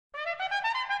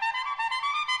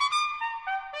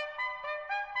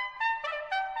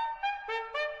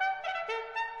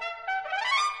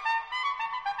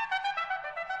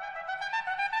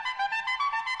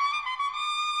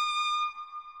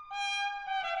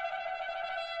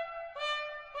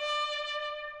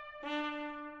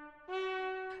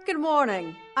Good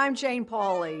morning. I'm Jane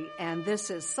Pauley, and this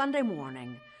is Sunday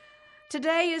Morning.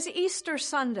 Today is Easter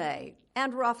Sunday,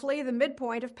 and roughly the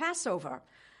midpoint of Passover,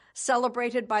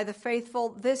 celebrated by the faithful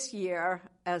this year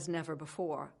as never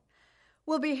before.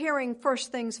 We'll be hearing first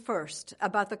things first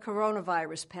about the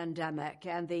coronavirus pandemic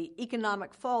and the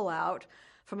economic fallout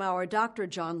from our Dr.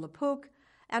 John LaPook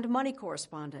and money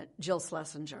correspondent Jill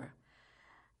Schlesinger.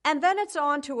 And then it's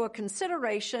on to a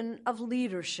consideration of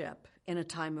leadership in a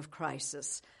time of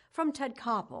crisis from Ted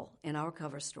Koppel in our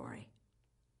cover story.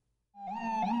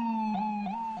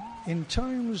 In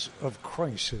times of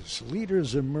crisis,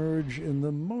 leaders emerge in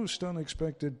the most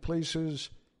unexpected places,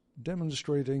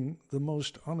 demonstrating the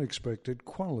most unexpected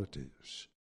qualities.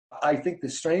 I think the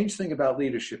strange thing about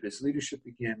leadership is leadership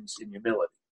begins in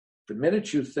humility. The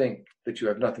minute you think that you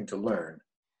have nothing to learn,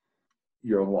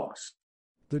 you're lost.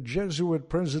 The Jesuit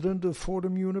president of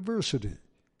Fordham University,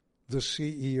 the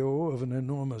CEO of an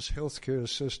enormous healthcare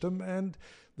system, and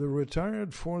the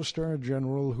retired four-star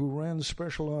general who ran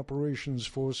special operations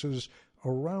forces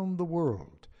around the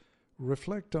world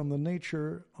reflect on the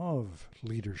nature of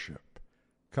leadership.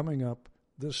 Coming up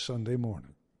this Sunday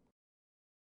morning.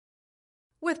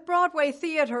 With Broadway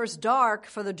theaters dark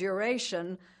for the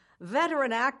duration,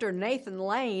 veteran actor Nathan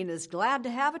Lane is glad to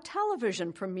have a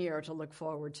television premiere to look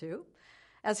forward to,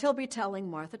 as he'll be telling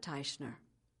Martha Teichner.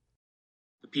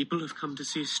 The people have come to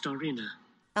see Starina.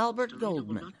 Albert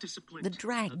Goldman, the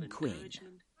drag queen.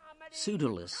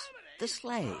 Pseudolus, the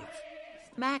slave.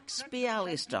 Max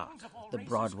Bialystok, the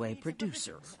Broadway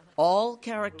producer. All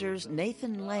characters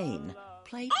Nathan Lane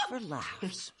played for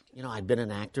laughs. You know, I've been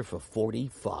an actor for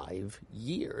 45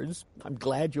 years. I'm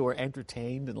glad you were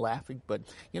entertained and laughing, but,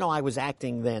 I was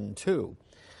acting then, too.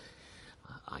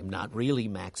 I'm not really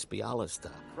Max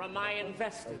Bialystok. From my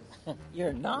investors.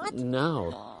 You're not?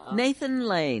 No. Nathan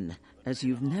Lane, as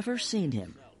you've never seen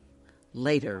him.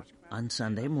 Later on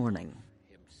Sunday morning.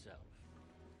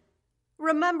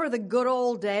 Remember the good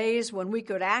old days when we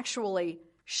could actually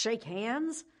shake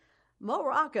hands? Mo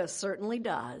Rocca certainly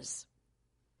does.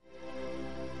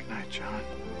 Good night, John.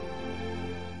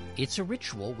 It's a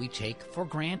ritual we take for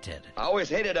granted. I always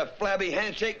hated a flabby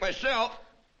handshake myself.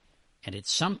 And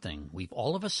it's something we've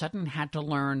all of a sudden had to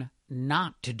learn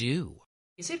not to do.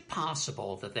 Is it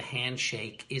possible that the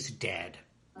handshake is dead?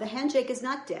 The handshake is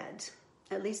not dead.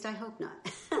 At least I hope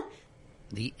not.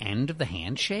 The end of the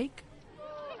handshake?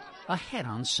 Ahead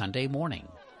on Sunday morning.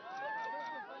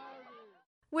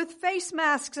 With face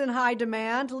masks in high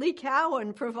demand, Lee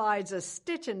Cowan provides a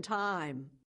stitch in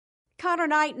time. Connor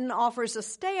Knighton offers a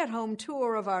stay-at-home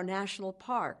tour of our national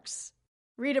parks.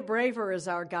 Rita Braver is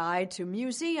our guide to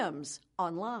museums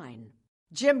online.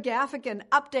 Jim Gaffigan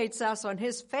updates us on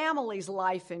his family's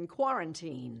life in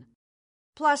quarantine.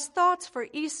 Plus thoughts for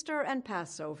Easter and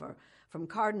Passover from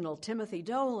Cardinal Timothy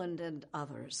Dolan and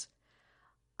others.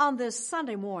 On this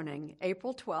Sunday morning,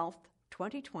 April 12th,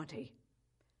 2020.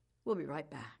 We'll be right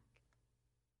back.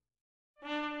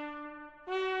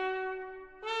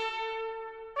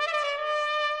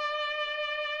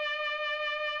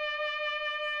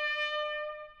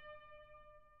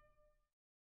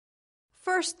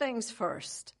 First things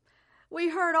first. We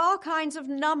heard all kinds of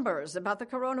numbers about the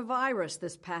coronavirus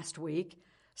this past week,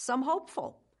 some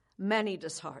hopeful, many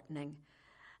disheartening.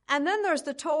 And then there's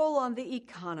the toll on the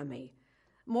economy.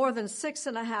 More than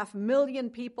 6.5 million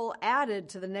people added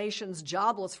to the nation's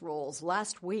jobless rolls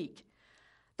last week.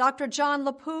 Dr. John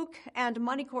LaPook and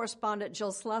money correspondent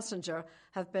Jill Schlesinger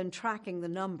have been tracking the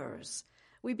numbers.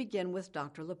 We begin with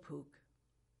Dr. LaPook.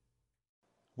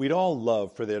 We'd all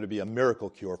love for there to be a miracle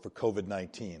cure for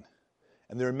COVID-19.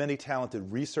 And there are many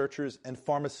talented researchers and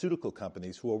pharmaceutical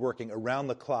companies who are working around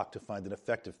the clock to find an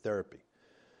effective therapy.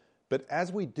 But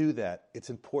as we do that, it's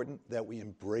important that we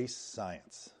embrace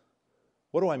science.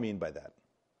 What do I mean by that?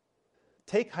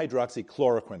 Take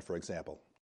hydroxychloroquine, for example.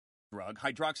 Drug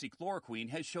hydroxychloroquine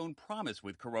has shown promise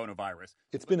with coronavirus.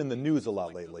 It's been in the news a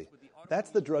lot lately.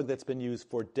 That's the drug that's been used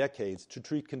for decades to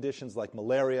treat conditions like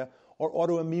malaria or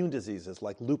autoimmune diseases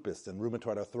like lupus and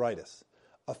rheumatoid arthritis.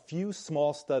 A few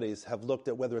small studies have looked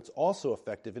at whether it's also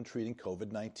effective in treating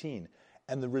COVID-19,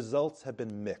 and the results have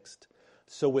been mixed.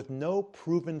 So with no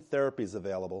proven therapies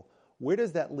available, where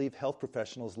does that leave health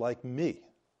professionals like me?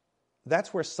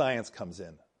 That's where science comes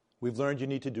in. We've learned you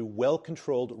need to do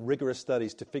well-controlled, rigorous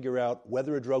studies to figure out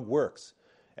whether a drug works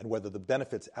and whether the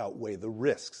benefits outweigh the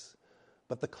risks.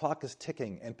 But the clock is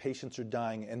ticking and patients are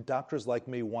dying, and doctors like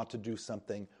me want to do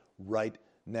something right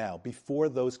now, before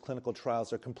those clinical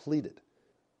trials are completed.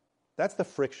 That's the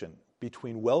friction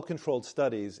between well-controlled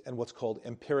studies and what's called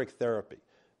empiric therapy,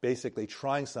 basically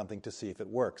trying something to see if it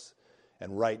works.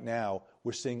 And right now,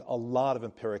 we're seeing a lot of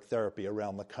empiric therapy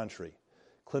around the country.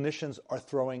 Clinicians are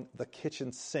throwing the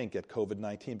kitchen sink at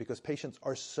COVID-19 because patients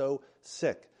are so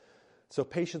sick. So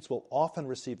patients will often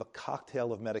receive a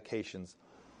cocktail of medications,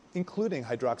 including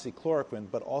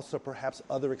hydroxychloroquine, but also perhaps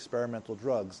other experimental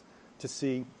drugs to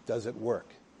see, does it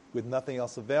work? With nothing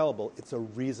else available, it's a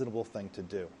reasonable thing to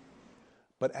do.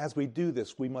 But as we do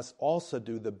this, we must also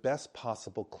do the best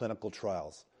possible clinical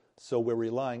trials. So we're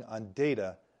relying on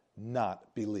data,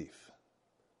 not belief.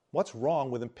 What's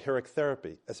wrong with empiric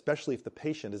therapy, especially if the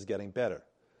patient is getting better?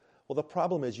 Well, the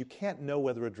problem is you can't know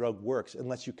whether a drug works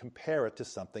unless you compare it to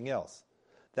something else.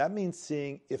 That means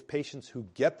seeing if patients who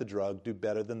get the drug do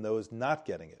better than those not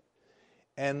getting it.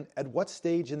 And at what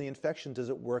stage in the infection does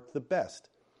it work the best?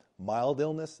 Mild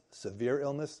illness, severe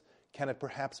illness? Can it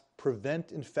perhaps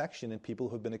prevent infection in people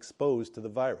who have been exposed to the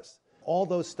virus? All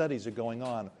those studies are going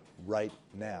on right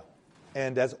now.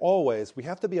 And as always, we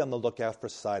have to be on the lookout for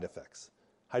side effects.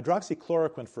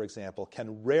 Hydroxychloroquine, for example,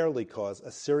 can rarely cause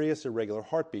a serious irregular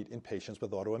heartbeat in patients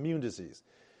with autoimmune disease.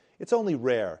 It's only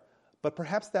rare, but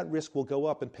perhaps that risk will go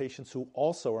up in patients who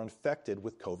also are infected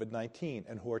with COVID-19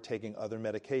 and who are taking other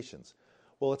medications.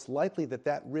 Well, it's likely that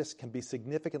that risk can be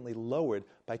significantly lowered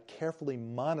by carefully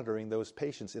monitoring those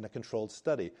patients in a controlled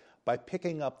study, by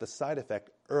picking up the side effect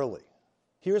early.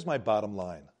 Here's my bottom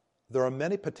line. There are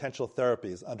many potential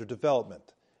therapies under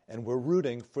development, and we're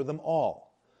rooting for them all.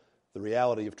 The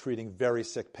reality of treating very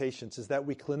sick patients is that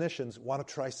we clinicians want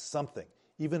to try something,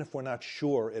 even if we're not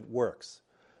sure it works.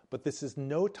 But this is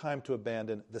no time to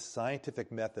abandon the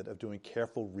scientific method of doing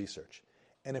careful research.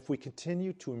 And if we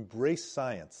continue to embrace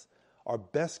science, our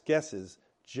best guesses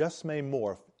just may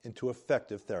morph into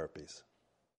effective therapies.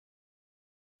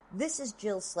 This is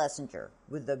Jill Schlesinger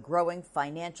with the growing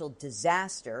financial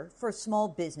disaster for small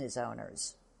business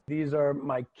owners. These are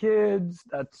my kids.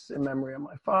 That's in memory of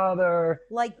my father.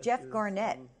 Like Jeff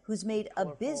Garnett, who's made a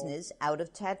business out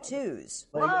of tattoos.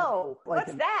 Whoa,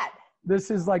 what's that?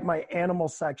 This is like my animal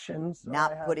section. So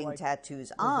not putting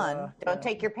tattoos on. Don't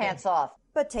take your pants off.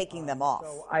 But taking them off.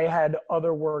 So I had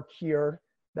other work here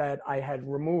that I had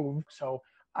removed. So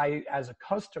I, as a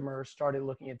customer, started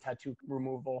looking at tattoo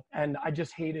removal, and I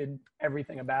just hated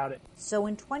everything about it. So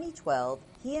in 2012,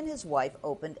 he and his wife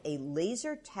opened a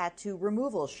laser tattoo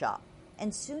removal shop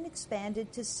and soon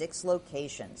expanded to 6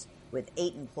 locations with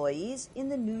 8 employees in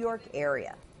the New York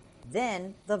area.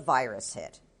 Then the virus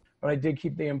hit. But I did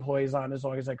keep the employees on as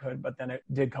long as I could, but then it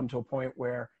did come to a point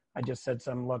where I just said to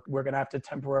them, look, we're going to have to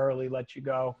temporarily let you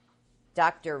go.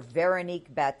 Dr.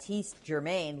 Veronique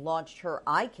Baptiste-Germain launched her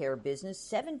eye care business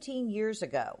 17 years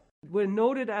ago. We're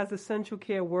noted as essential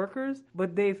care workers,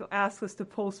 but they've asked us to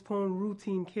postpone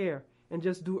routine care and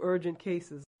just do urgent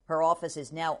cases. Her office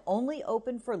is now only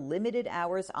open for limited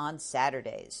hours on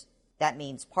Saturdays. That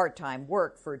means part-time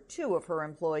work for 2 of her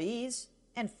employees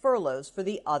and furloughs for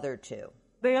the other 2.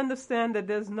 They understand that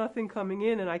there's nothing coming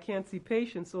in and I can't see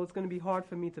patients, so it's going to be hard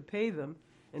for me to pay them.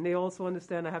 And they also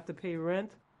understand I have to pay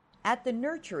rent. At the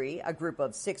Nursery, a group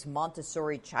of 6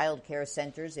 Montessori child care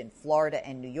centers in Florida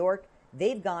and New York,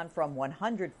 they've gone from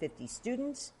 150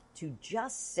 students to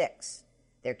just 6.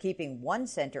 They're keeping one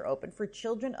center open for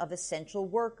children of essential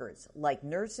workers, like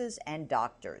nurses and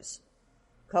doctors.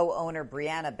 Co-owner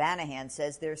Brianna Banahan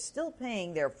says they're still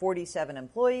paying their 47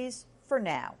 employees for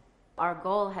now. Our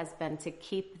goal has been to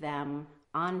keep them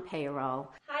on payroll.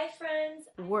 Hi, friends.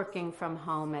 Working from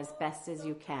home as best as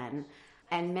you can.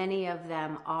 And many of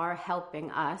them are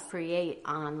helping us create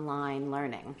online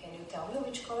learning. Can you tell me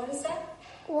which color is that?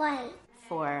 White.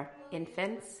 For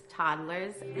infants,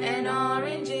 toddlers, and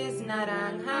oranges,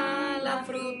 naranja, la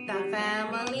fruta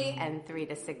family, and 3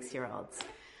 to 6-year-olds,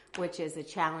 which is a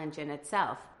challenge in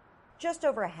itself. Just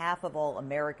over half of all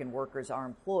American workers are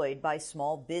employed by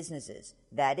small businesses.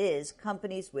 That is,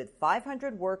 companies with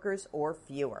 500 workers or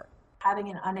fewer. Having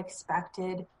an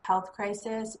unexpected health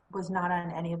crisis was not on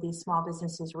any of these small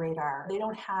businesses' radar. They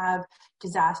don't have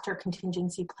disaster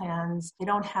contingency plans. They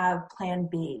don't have Plan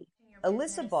B.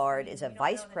 Alyssa Bard is a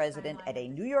vice president at a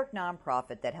New York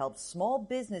nonprofit that helps small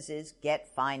businesses get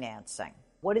financing.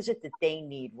 What is it that they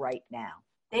need right now?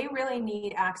 They really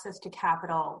need access to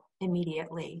capital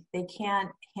immediately. They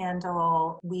can't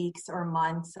handle weeks or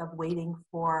months of waiting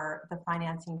for the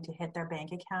financing to hit their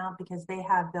bank account because they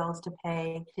have bills to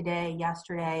pay today,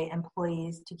 yesterday,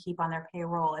 employees to keep on their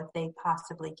payroll if they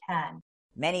possibly can.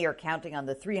 Many are counting on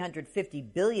the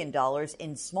 $350 billion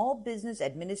in Small Business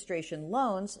Administration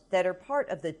loans that are part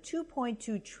of the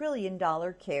 $2.2 trillion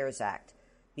CARES Act.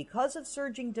 Because of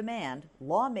surging demand,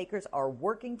 lawmakers are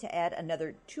working to add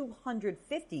another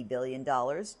 $250 billion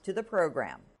to the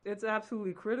program. It's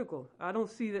absolutely critical. I don't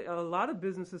see that a lot of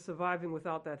businesses surviving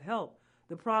without that help.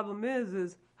 The problem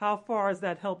is how far is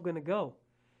that help going to go?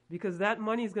 Because that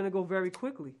money is going to go very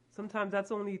quickly. Sometimes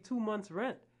that's only 2 months'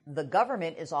 rent. The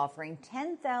government is offering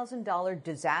 $10,000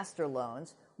 disaster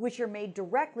loans, which are made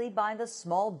directly by the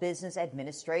Small Business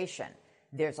Administration.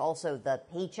 There's also the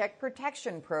Paycheck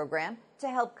Protection Program to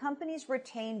help companies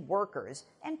retain workers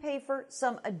and pay for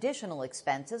some additional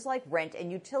expenses like rent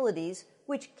and utilities,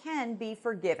 which can be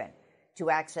forgiven. To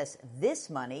access this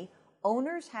money,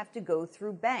 owners have to go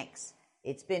through banks.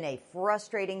 It's been a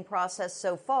frustrating process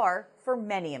so far for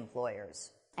many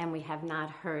employers. And we have not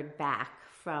heard back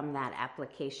from that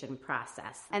application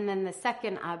process. And then the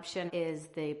second option is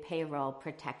the payroll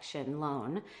protection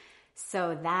loan.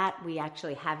 So that we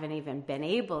actually haven't even been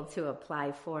able to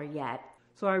apply for yet.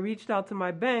 So I reached out to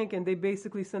my bank, and they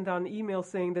basically sent out an email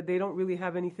saying that they don't really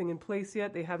have anything in place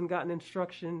yet. They haven't gotten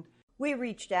instruction. We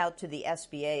reached out to the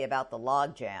SBA about the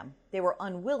logjam. They were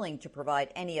unwilling to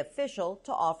provide any official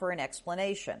to offer an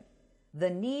explanation. The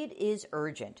need is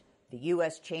urgent. The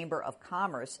U.S. Chamber of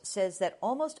Commerce says that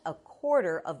almost a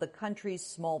quarter of the country's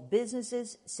small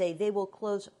businesses say they will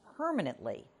close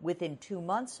permanently within 2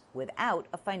 months without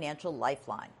a financial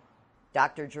lifeline.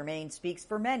 Dr. Germain speaks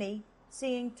for many,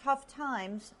 seeing tough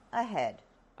times ahead.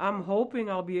 I'm hoping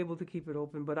I'll be able to keep it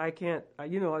open, but I can't.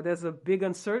 There's a big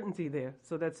uncertainty there.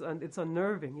 So it's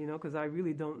unnerving, because I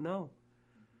really don't know.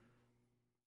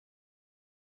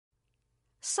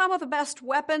 Some of the best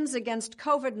weapons against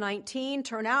COVID-19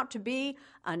 turn out to be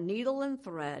a needle and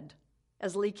thread.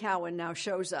 As Lee Cowan now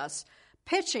shows us,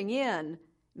 pitching in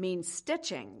means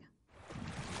stitching.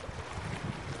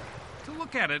 To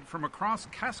look at it from across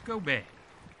Casco Bay,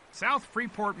 South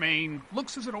Freeport, Maine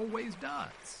looks as it always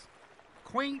does.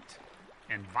 Quaint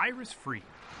and virus-free.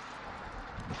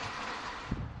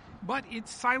 But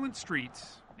its silent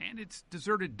streets and its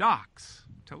deserted docks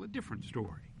tell a different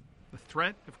story. The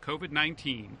threat of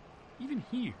COVID-19, even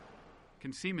here,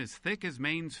 can seem as thick as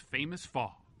Maine's famous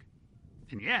fog.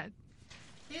 And yet,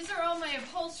 these are all my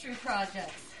upholstery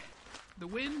projects. The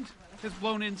wind has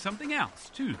blown in something else,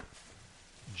 too.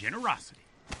 Generosity.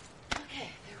 Okay,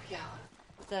 there we go.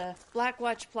 The black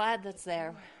watch plaid that's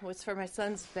there was for my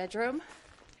son's bedroom.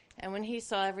 And when he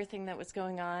saw everything that was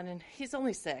going on, and he's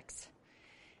only 6,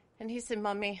 and he said,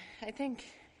 "Mommy, I think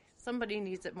somebody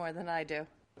needs it more than I do."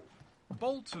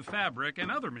 Bolts of fabric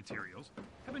and other materials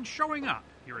have been showing up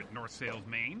here at North Sales,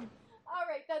 Maine. All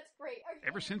right, that's great. Okay.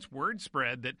 Ever since word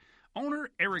spread that owner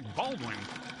Eric Baldwin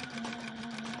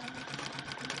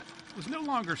was no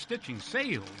longer stitching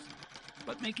sails,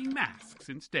 but making masks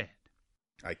instead.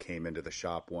 I came into the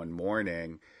shop one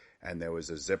morning, and there was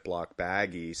a Ziploc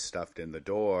baggie stuffed in the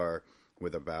door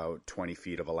with about 20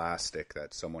 feet of elastic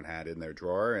that someone had in their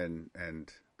drawer, and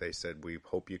they said, "We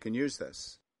hope you can use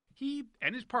this." He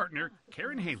and his partner,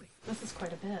 Karen Haley, This is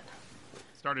quite a bit.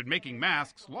 started making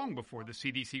masks long before the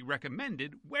CDC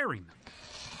recommended wearing them.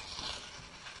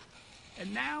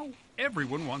 And now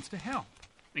everyone wants to help,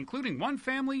 including one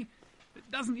family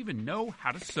that doesn't even know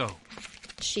how to sew.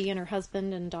 She and her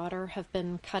husband and daughter have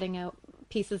been cutting out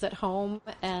pieces at home,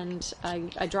 and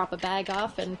I drop a bag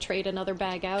off and trade another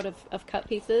bag out of cut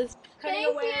pieces. Cutting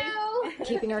away. You.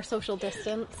 Keeping our social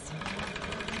distance.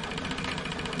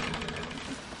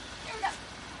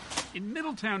 In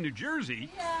Middletown, New Jersey,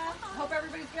 Hope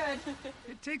everybody's good.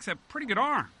 it takes a pretty good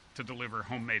arm to deliver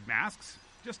homemade masks.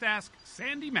 Just ask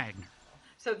Sandy Magner.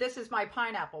 So this is my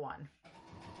pineapple one.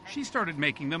 She started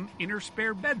making them in her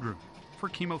spare bedroom for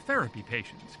chemotherapy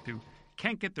patients who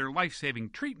can't get their life-saving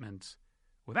treatments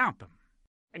without them.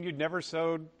 And you'd never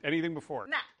sewed anything before?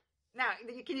 No.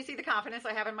 Can you see the confidence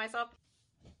I have in myself?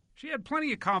 She had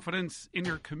plenty of confidence in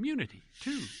her community,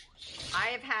 too. I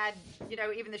have had,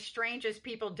 even the strangest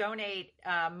people donate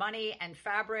money and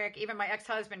fabric. Even my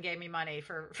ex-husband gave me money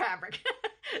for fabric.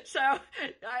 So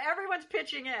everyone's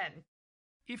pitching in.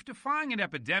 If defying an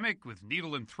epidemic with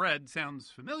needle and thread sounds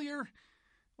familiar,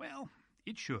 well,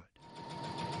 it should.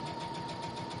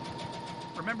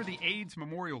 Remember the AIDS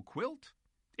Memorial Quilt?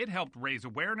 It helped raise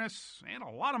awareness and a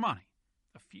lot of money,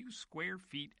 a few square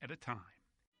feet at a time.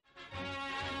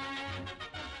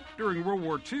 During World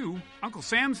War II, Uncle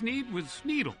Sam's need was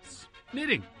needles,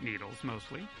 knitting needles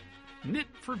mostly. Knit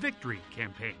for Victory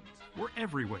campaigns were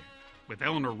everywhere, with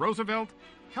Eleanor Roosevelt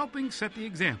helping set the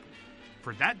example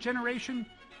for that generation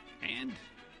and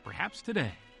perhaps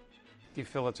today. Do you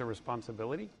feel it's a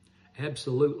responsibility?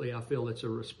 Absolutely, I feel it's a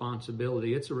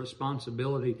responsibility. It's a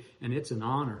responsibility, and it's an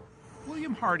honor.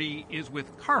 William Hardy is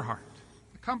with Carhartt,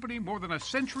 a company more than a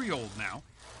century old now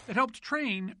that helped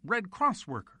train Red Cross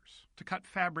workers to cut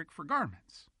fabric for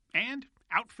garments and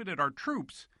outfitted our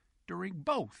troops during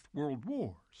both World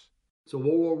Wars. So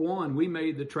World War I, we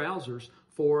made the trousers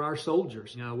for our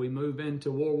soldiers. We move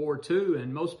into World War II,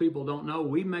 and most people don't know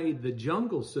we made the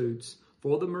jungle suits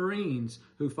for the Marines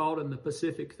who fought in the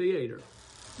Pacific Theater.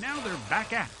 Now they're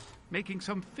back at it, making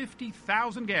some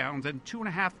 50,000 gowns and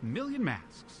 2.5 million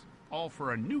masks, all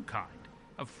for a new kind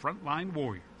of frontline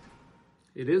warrior.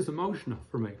 It is emotional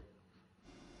for me.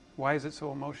 Why is it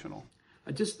so emotional?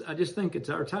 I just think it's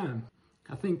our time.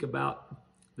 I think about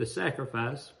the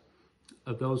sacrifice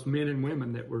of those men and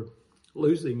women that we're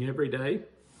losing every day.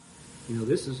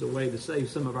 This is a way to save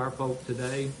some of our folk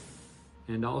today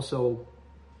and also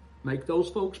make those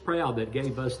folks proud that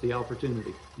gave us the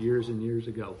opportunity years and years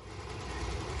ago.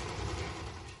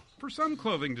 For some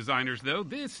clothing designers, though,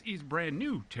 this is brand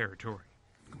new territory.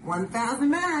 1,000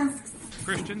 masks.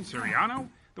 Christian Siriano,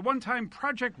 the one-time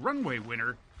Project Runway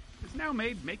winner, has now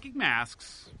made making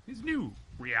masks his new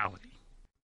reality.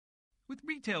 With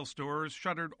retail stores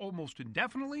shuttered almost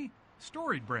indefinitely,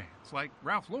 storied brands like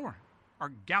Ralph Lauren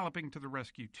are galloping to the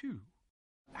rescue too.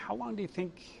 How long do you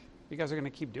think you guys are going to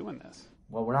keep doing this?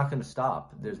 Well, we're not going to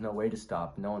stop. There's no way to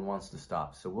stop. No one wants to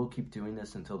stop. So we'll keep doing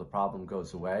this until the problem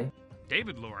goes away.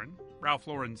 David Lauren, Ralph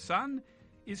Lauren's son,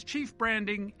 is Chief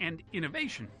Branding and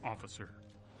Innovation Officer.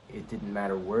 It didn't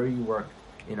matter where you worked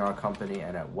in our company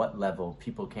and at what level,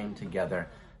 people came together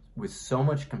with so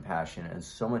much compassion and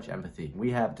so much empathy. We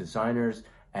have designers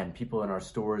and people in our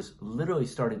stores literally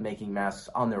started making masks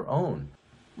on their own.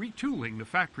 Retooling the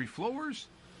factory floors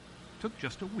took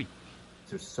just a week.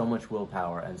 There's so much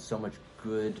willpower and so much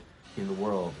good in the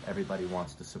world. Everybody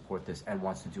wants to support this and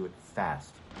wants to do it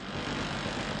fast.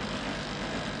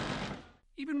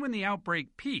 Even when the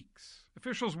outbreak peaks,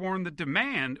 officials warn the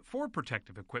demand for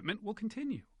protective equipment will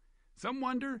continue. Some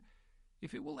wonder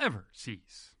if it will ever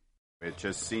cease. It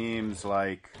just seems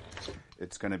like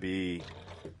it's going to be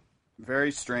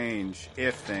very strange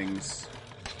if things,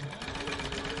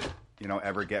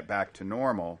 ever get back to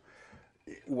normal.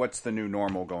 What's the new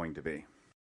normal going to be?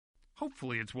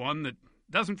 Hopefully it's one that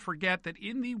doesn't forget that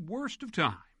in the worst of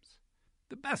times,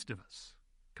 the best of us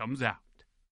comes out.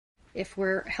 If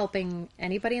we're helping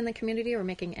anybody in the community or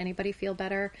making anybody feel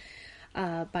better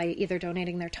by either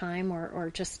donating their time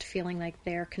or just feeling like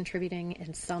they're contributing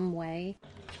in some way,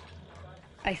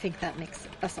 I think that makes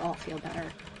us all feel better.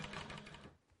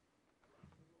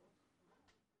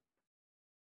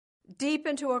 Deep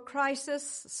into a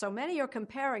crisis so many are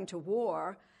comparing to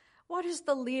war, what is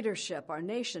the leadership our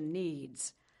nation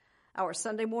needs? Our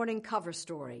Sunday morning cover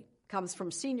story comes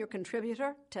from senior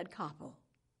contributor Ted Koppel.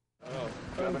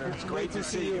 Governor, it's great to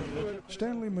see you.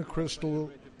 Stanley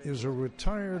McChrystal is a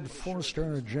retired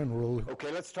four-star general.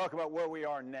 Okay, let's talk about where we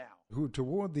are now. Who,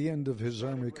 toward the end of his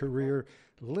Army career,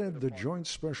 led the Joint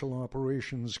Special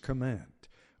Operations Command,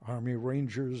 Army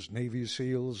Rangers, Navy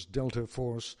SEALs, Delta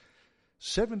Force,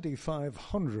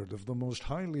 7,500 of the most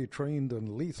highly trained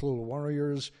and lethal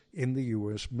warriors in the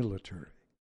U.S. military.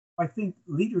 I think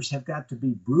leaders have got to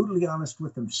be brutally honest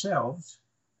with themselves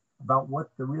about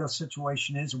what the real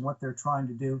situation is and what they're trying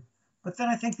to do. But then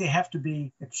I think they have to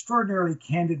be extraordinarily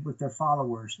candid with their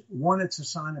followers. One, it's a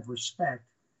sign of respect.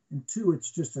 And two, it's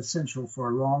just essential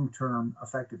for long-term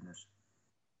effectiveness.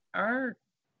 Our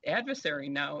adversary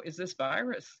now is this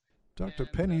virus. Dr.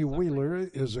 Penny Wheeler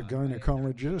is a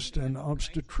gynecologist and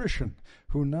obstetrician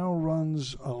who now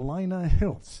runs Allina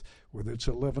Health with its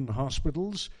 11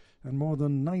 hospitals and more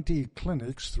than 90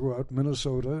 clinics throughout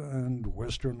Minnesota and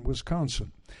western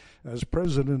Wisconsin. As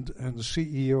president and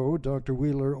CEO, Dr.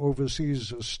 Wheeler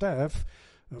oversees a staff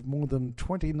of more than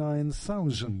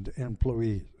 29,000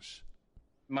 employees.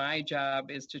 My job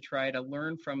is to try to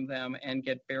learn from them and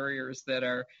get barriers that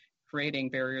are creating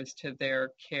barriers to their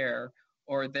care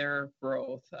or their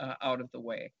growth out of the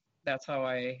way. That's how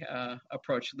I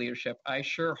approach leadership. I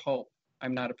sure hope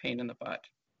I'm not a pain in the butt.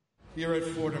 Here at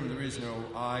Fordham, there is no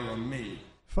I or me.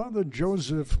 Father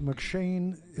Joseph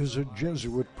McShane is a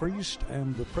Jesuit priest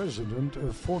and the president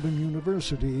of Fordham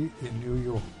University in New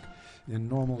York. In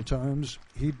normal times,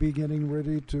 he'd be getting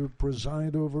ready to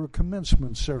preside over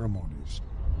commencement ceremonies.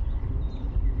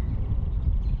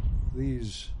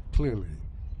 These clearly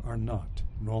are not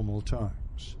normal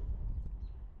times.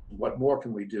 What more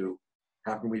can we do?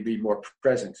 How can we be more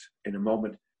present in a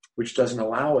moment which doesn't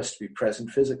allow us to be present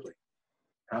physically?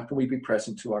 How can we be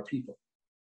present to our people?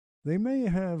 They may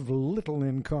have little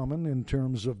in common in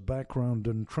terms of background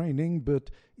and training, but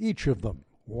each of them,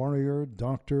 warrior,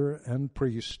 doctor, and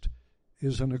priest,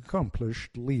 is an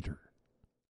accomplished leader.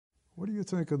 What do you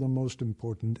think are the most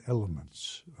important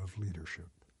elements of leadership?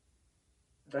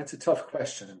 That's a tough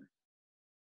question.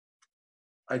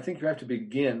 I think you have to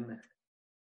begin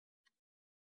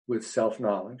with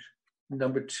self-knowledge.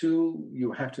 Number two,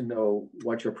 you have to know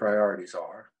what your priorities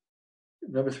are.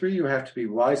 Number three, you have to be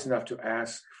wise enough to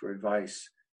ask for advice.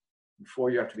 And four,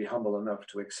 you have to be humble enough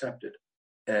to accept it.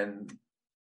 And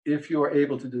if you are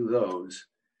able to do those,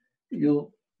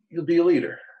 you'll be a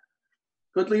leader.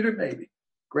 Good leader, maybe.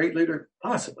 Great leader,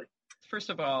 possibly. First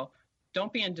of all,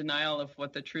 don't be in denial of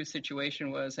what the true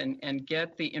situation was and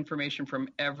get the information from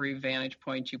every vantage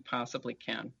point you possibly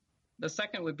can. The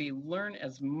second would be learn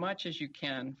as much as you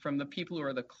can from the people who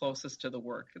are the closest to the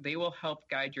work. They will help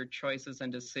guide your choices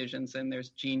and decisions, and there's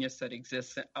genius that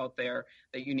exists out there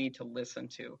that you need to listen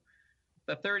to.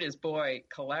 The third is,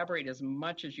 collaborate as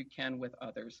much as you can with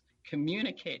others.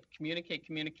 Communicate.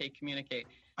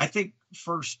 I think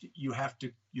first you have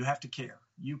to care.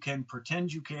 You can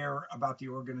pretend you care about the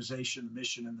organization, the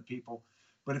mission, and the people,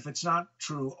 but if it's not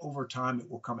true, over time it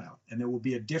will come out, and there will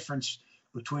be a difference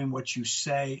between what you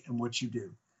say and what you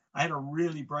do. I had a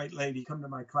really bright lady come to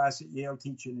my class at Yale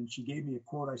teaching, and she gave me a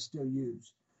quote I still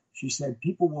use. She said,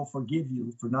 "People will forgive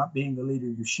you for not being the leader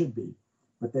you should be,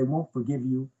 but they won't forgive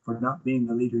you for not being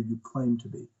the leader you claim to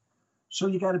be." So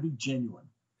you got to be genuine.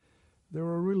 There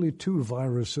are really two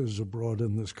viruses abroad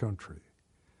in this country.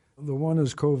 The one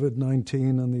is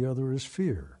COVID-19 and the other is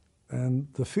fear.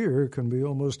 And the fear can be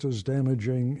almost as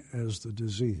damaging as the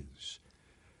disease.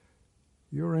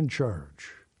 You're in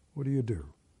charge. What do you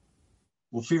do?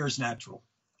 Well, fear is natural.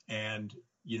 And,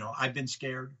 I've been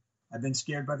scared. I've been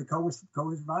scared by the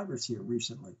COVID virus here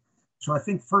recently. So I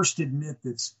think first admit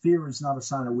that fear is not a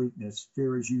sign of weakness.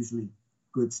 Fear is usually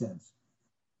good sense.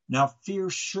 Now, fear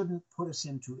shouldn't put us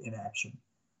into inaction.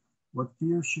 What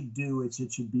fear should do is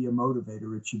it should be a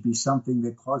motivator. It should be something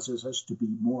that causes us to be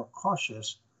more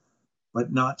cautious,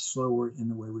 but not slower in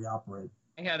the way we operate.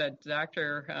 I had a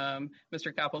doctor,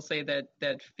 Mr. Koppel, say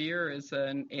that fear is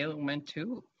an ailment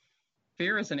too.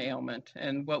 Fear is an ailment.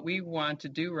 And what we want to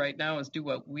do right now is do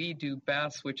what we do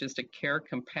best, which is to care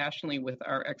compassionately with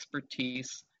our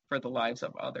expertise for the lives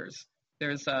of others.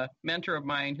 There's a mentor of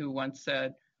mine who once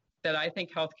said that I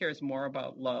think healthcare is more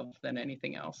about love than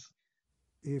anything else.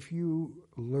 If you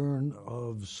learn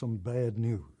of some bad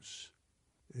news,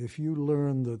 if you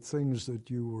learn that things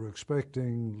that you were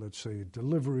expecting, let's say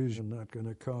deliveries are not going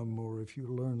to come, or if you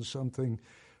learn something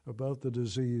about the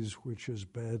disease which is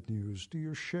bad news, do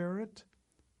you share it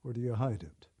or do you hide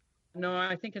it? No,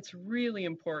 I think it's really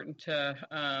important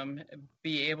to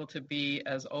be able to be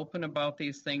as open about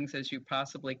these things as you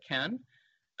possibly can,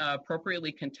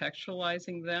 appropriately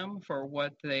contextualizing them for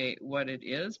what it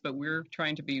is. But we're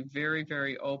trying to be very,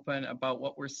 very open about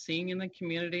what we're seeing in the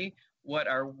community, what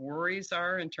our worries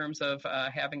are in terms of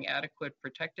having adequate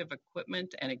protective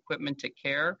equipment and equipment to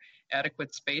care,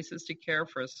 adequate spaces to care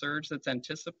for a surge that's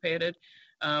anticipated.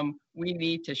 We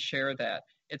need to share that.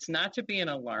 It's not to be an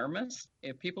alarmist.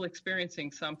 If people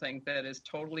experiencing something that is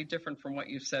totally different from what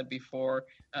you've said before,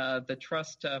 the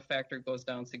trust factor goes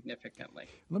down significantly.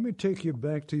 Let me take you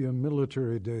back to your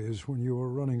military days when you were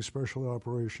running Special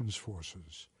Operations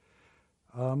Forces.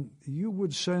 You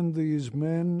would send these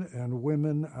men and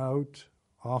women out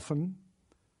often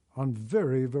on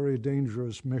very, very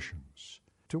dangerous missions.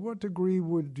 To what degree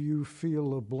would you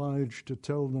feel obliged to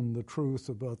tell them the truth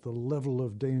about the level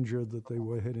of danger that they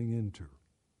were heading into?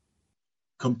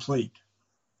 Complete.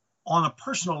 On a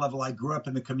personal level, I grew up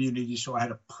in the community, so I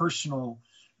had a personal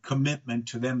commitment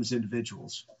to them as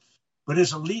individuals. But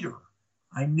as a leader,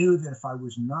 I knew that if I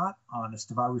was not honest,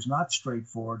 if I was not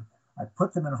straightforward, I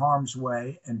put them in harm's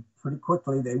way, and pretty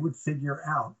quickly they would figure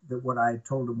out that what I had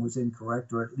told them was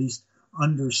incorrect, or at least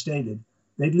understated.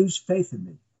 They'd lose faith in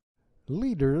me.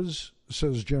 Leaders,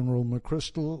 says General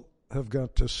McChrystal, have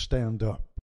got to stand up.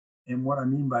 And what I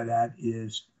mean by that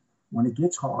is when it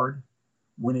gets hard,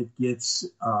 when it gets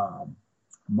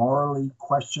morally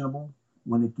questionable,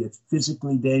 when it gets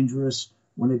physically dangerous,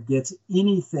 when it gets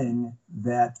anything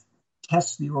that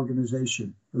tests the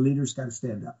organization, the leader's got to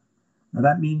stand up. Now,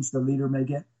 that means the leader may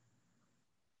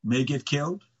get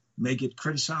killed, may get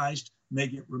criticized, may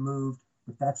get removed,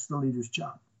 but that's the leader's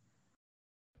job.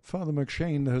 Father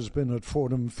McShane has been at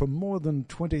Fordham for more than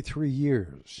 23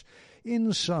 years.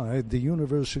 Inside the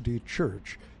University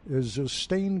Church is a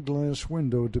stained glass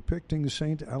window depicting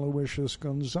St. Aloysius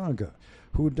Gonzaga,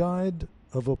 who died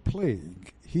of a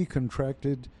plague he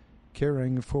contracted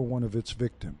caring for one of its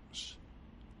victims.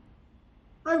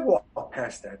 I walked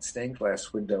past that stained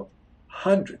glass window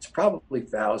hundreds, probably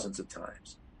thousands of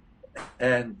times.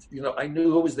 And, I knew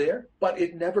who was there, but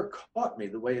it never caught me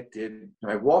the way it did.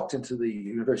 I walked into the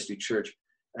University Church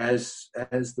as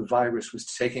the virus was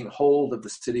taking hold of the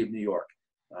city of New York,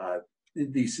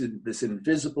 this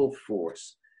invisible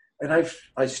force. And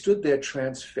I stood there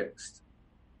transfixed.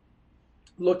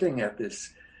 looking at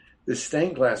this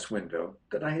stained glass window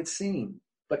that I had seen,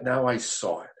 but now I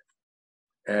saw it.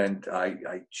 And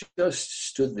I just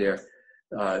stood there,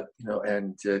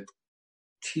 and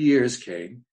tears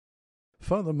came.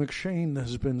 Father McShane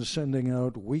has been sending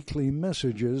out weekly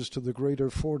messages to the greater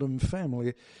Fordham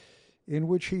family in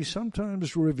which he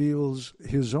sometimes reveals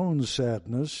his own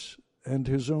sadness and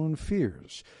his own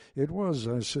fears. It was,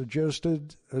 I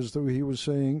suggested, as though he was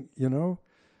saying,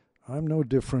 I'm no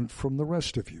different from the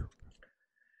rest of you.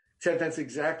 Ted, that's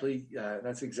exactly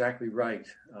right.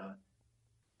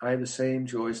 I have the same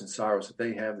joys and sorrows that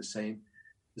they have, the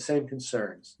same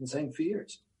concerns, the same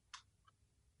fears.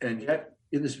 And yet,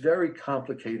 in this very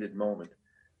complicated moment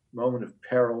of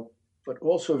peril, but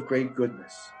also of great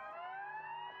goodness,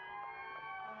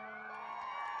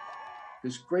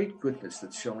 there's great goodness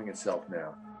that's showing itself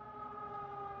now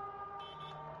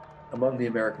among the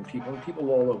American people and people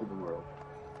all over the world.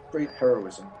 Great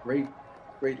heroism, great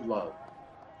love.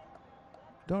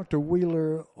 Dr.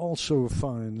 Wheeler also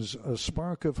finds a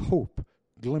spark of hope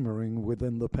glimmering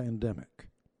within the pandemic.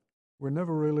 We're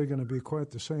never really going to be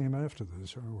quite the same after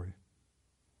this, are we?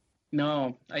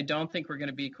 No, I don't think we're going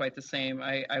to be quite the same.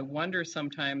 I wonder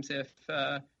sometimes if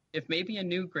maybe a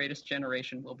new greatest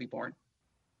generation will be born.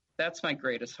 That's my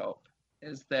greatest hope,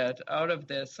 is that out of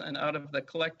this and out of the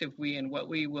collective we and what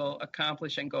we will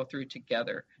accomplish and go through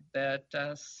together, that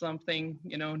something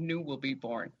new will be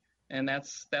born. And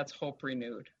that's hope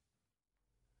renewed.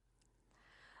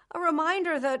 A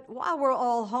reminder that while we're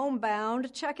all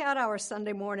homebound, check out our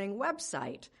Sunday morning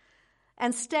website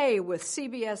and stay with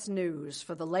CBS News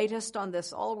for the latest on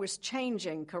this always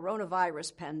changing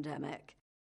coronavirus pandemic.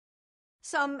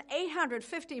 Some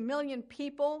 850 million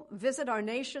people visit our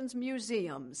nation's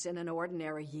museums in an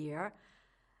ordinary year.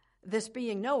 This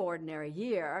being no ordinary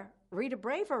year, Rita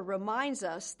Braver reminds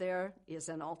us there is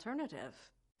an alternative.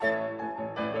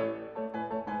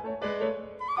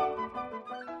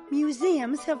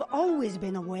 Museums have always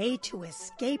been a way to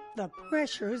escape the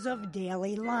pressures of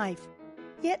daily life.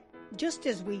 Yet, just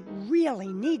as we really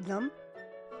need them,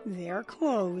 they're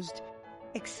closed.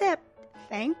 Except,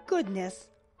 thank goodness,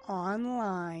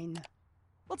 online.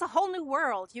 Well, it's a whole new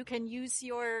world. You can use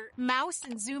your mouse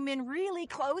and zoom in really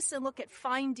close and look at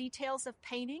fine details of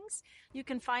paintings. You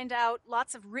can find out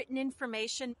lots of written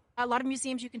information. A lot of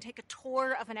museums, you can take a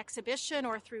tour of an exhibition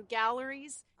or through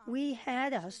galleries. We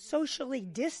had a socially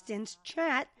distanced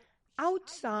chat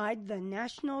outside the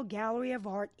National Gallery of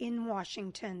Art in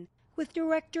Washington with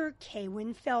director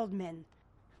Kaywin Feldman,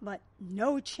 but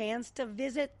no chance to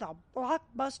visit the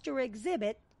blockbuster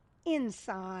exhibit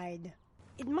inside.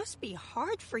 It must be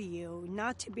hard for you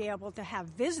not to be able to have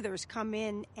visitors come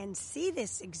in and see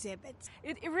this exhibit.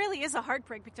 It really is a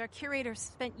heartbreak because our curators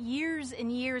spent years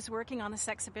and years working on this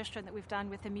exhibition that we've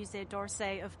done with the Musée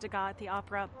d'Orsay of Degas at the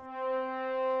Opera.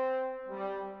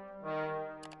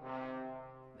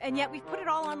 And yet we've put it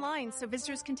all online so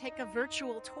visitors can take a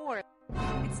virtual tour.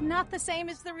 It's not the same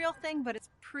as the real thing, but it's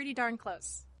pretty darn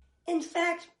close. In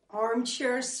fact,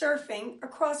 armchair surfing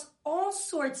across all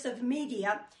sorts of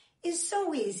media is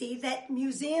so easy that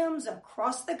museums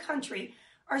across the country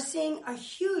are seeing a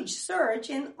huge surge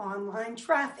in online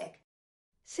traffic.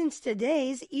 Since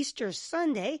today's Easter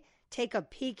Sunday, take a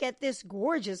peek at this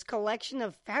gorgeous collection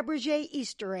of Fabergé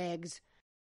Easter eggs.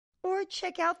 Or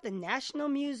check out the National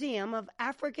Museum of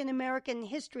African American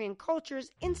History and Culture's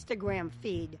Instagram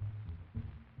feed.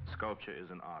 Sculpture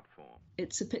is an art form.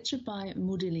 It's a picture by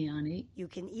Modigliani. You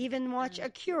can even watch a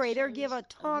curator give a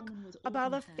talk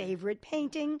about a favorite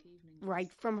painting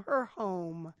right from her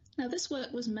home. Now, this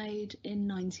work was made in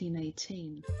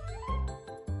 1918.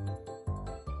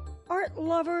 Art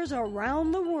lovers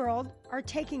around the world are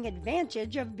taking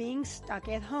advantage of being stuck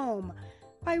at home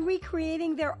by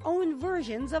recreating their own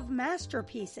versions of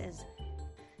masterpieces,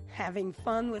 having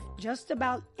fun with just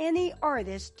about any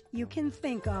artist you can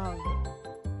think of.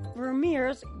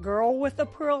 Vermeer's Girl with a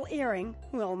Pearl Earring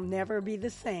will never be the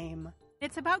same.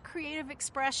 It's about creative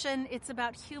expression, it's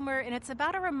about humor, and it's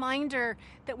about a reminder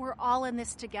that we're all in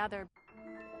this together.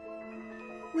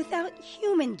 Without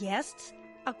human guests,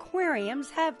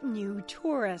 aquariums have new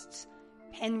tourists.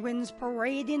 Penguins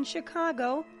parade in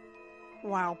Chicago,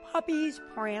 while puppies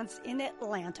prance in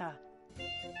Atlanta.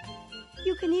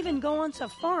 You can even go on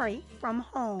safari from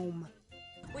home.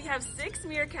 We have 6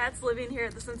 meerkats living here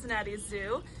at the Cincinnati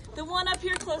Zoo. The one up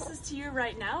here closest to you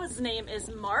right now, his name is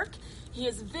Mark. He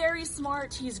is very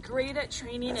smart, he's great at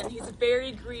training, and he's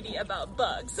very greedy about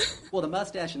bugs. Well, the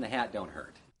mustache and the hat don't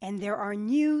hurt. And there are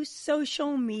new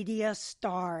social media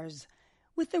stars.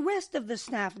 With the rest of the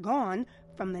staff gone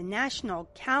from the National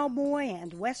Cowboy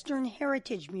and Western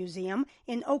Heritage Museum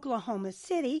in Oklahoma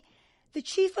City, The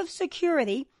chief of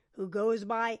security, who goes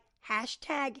by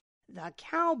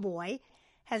 #TheCowboy,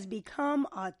 has become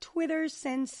a Twitter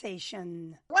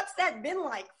sensation. What's that been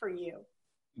like for you?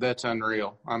 That's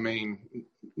unreal. I mean,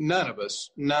 none of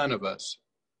us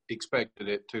expected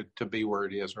it to be where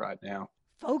it is right now.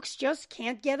 Folks just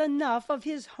can't get enough of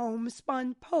his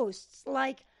homespun posts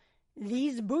like,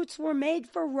 "These boots were made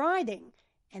for riding,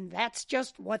 and that's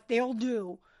just what they'll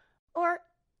do." Or,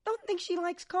 "Don't think she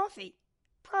likes coffee.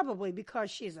 Probably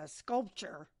because she's a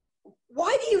sculptor."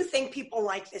 Why do you think people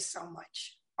like this so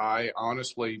much? I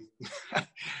honestly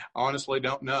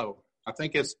don't know. I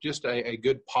think it's just a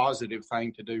good positive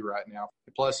thing to do right now.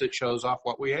 Plus, it shows off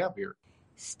what we have here.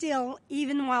 Still,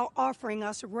 even while offering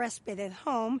us respite at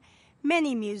home,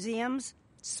 many museums,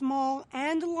 small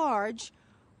and large,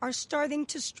 are starting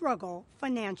to struggle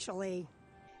financially.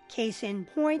 Case in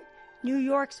point, New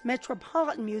York's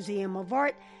Metropolitan Museum of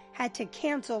Art had to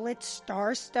cancel its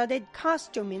star-studded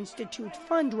Costume Institute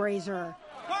fundraiser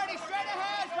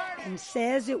and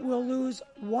says it will lose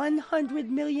 $100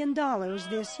 million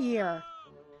this year.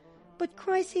 But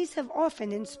crises have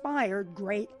often inspired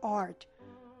great art.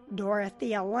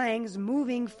 Dorothea Lange's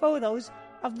moving photos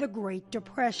of the Great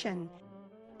Depression,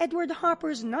 Edward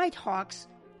Hopper's Nighthawks,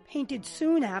 painted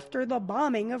soon after the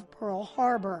bombing of Pearl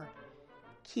Harbor,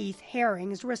 Keith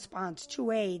Haring's response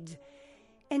to AIDS,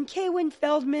 and Kaywin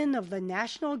Feldman of the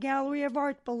National Gallery of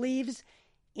Art believes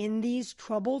in these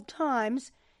troubled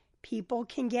times, people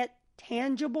can get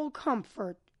tangible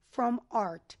comfort from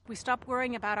art. We stop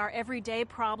worrying about our everyday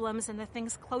problems and the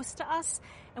things close to us,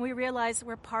 and we realize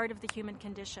we're part of the human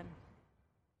condition.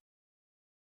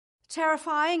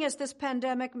 Terrifying as this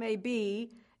pandemic may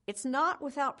be, it's not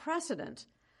without precedent.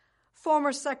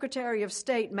 Former Secretary of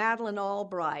State Madeleine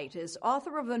Albright is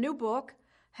author of the new book,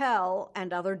 Hell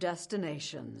and Other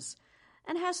Destinations,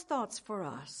 and has thoughts for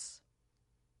us.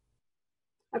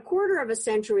 A quarter of a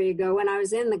century ago, when I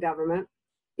was in the government,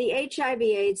 the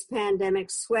HIV/AIDS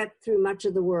pandemic swept through much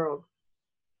of the world.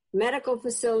 Medical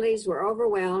facilities were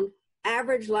overwhelmed.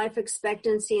 Average life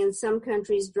expectancy in some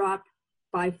countries dropped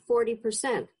by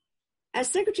 40%. As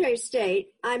Secretary of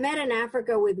State, I met in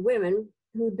Africa with women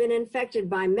who'd been infected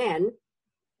by men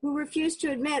who refused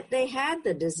to admit they had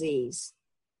the disease.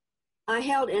 I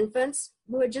held infants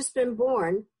who had just been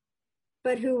born,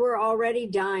 but who were already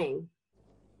dying.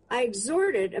 I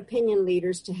exhorted opinion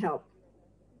leaders to help,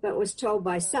 but was told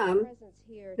by some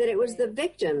that it was the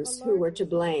victims who were to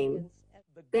blame.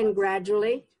 Then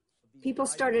gradually, people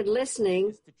started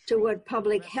listening to what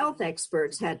public health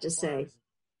experts had to say.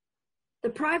 The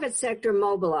private sector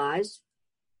mobilized.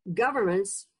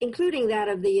 Governments, including that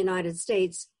of the United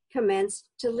States, commenced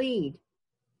to lead.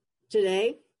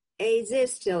 Today, AIDS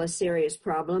is still a serious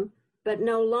problem, but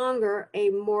no longer a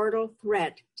mortal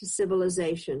threat to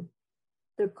civilization.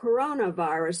 The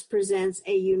coronavirus presents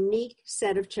a unique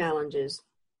set of challenges,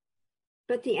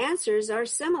 but the answers are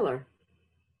similar.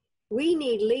 We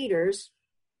need leaders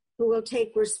who will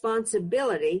take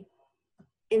responsibility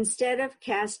instead of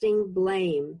casting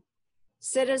blame,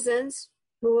 citizens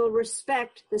who will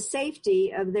respect the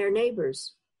safety of their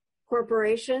neighbors,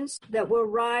 corporations that will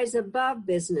rise above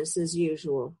business as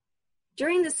usual.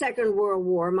 During the Second World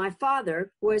War, my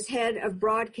father was head of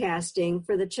broadcasting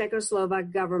for the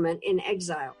Czechoslovak government in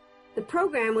exile. The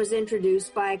program was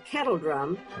introduced by a kettle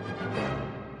drum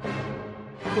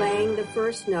playing the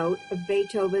first note of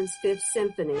Beethoven's Fifth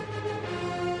Symphony.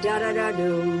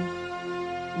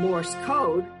 Da-da-da-doom. Morse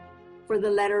code for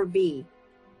the letter V,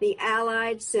 the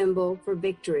Allied symbol for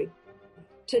victory.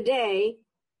 Today,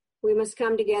 we must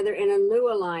come together in a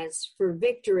new alliance for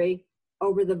victory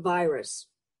over the virus.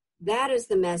 That is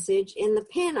the message in the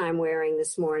pin I'm wearing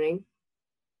this morning,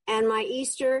 and my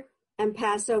Easter and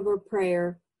Passover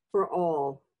prayer for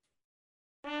all.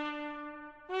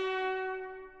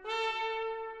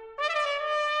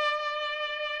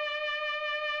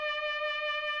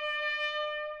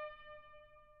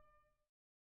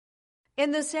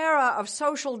 In this era of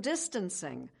social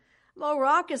distancing, Mo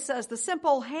Rocca says the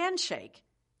simple handshake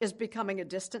is becoming a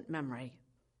distant memory.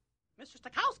 Mr.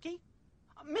 Stokowski!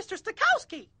 Mr.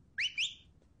 Stokowski!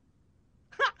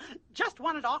 Just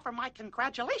wanted to offer my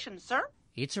congratulations, sir.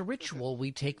 It's a ritual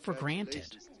we take for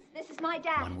granted. This is my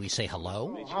dad. When we say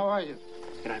hello. Oh, how are you?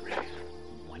 Good night, Ray.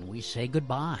 When we say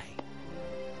goodbye.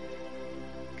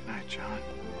 Good night, John.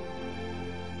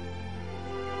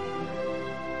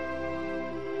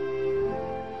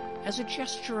 As a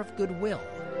gesture of goodwill.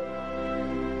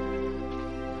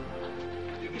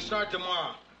 You can start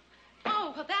tomorrow.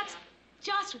 Oh, well, that's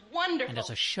just wonderful. And as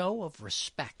a show of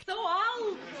respect. So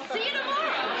I'll see you tomorrow.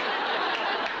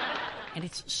 And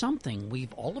it's something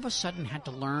we've all of a sudden had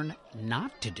to learn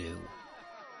not to do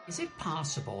Is it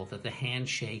possible that the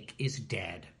handshake is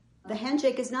dead? The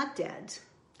handshake is not dead.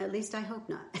 At least I hope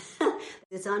not.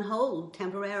 It's on hold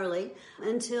temporarily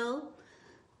until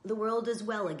the world is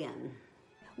well again.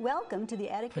 Welcome to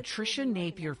the Etiquette. Patricia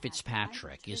Napier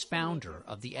Fitzpatrick is founder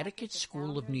of the Etiquette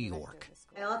School of New York.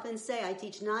 I often say I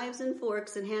teach knives and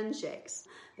forks and handshakes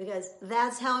because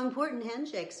that's how important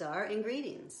handshakes are in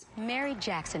greetings. Mary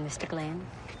Jackson, Mr. Glenn.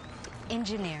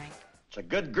 Engineering. It's a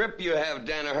good grip you have,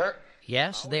 Danaher.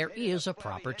 Yes, there is a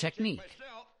proper technique.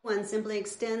 One simply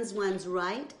extends one's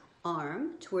right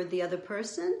arm toward the other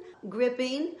person,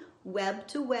 gripping web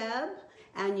to web,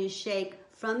 and you shake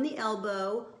from the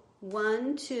elbow,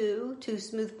 1, 2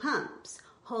 smooth pumps,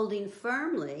 holding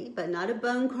firmly, but not a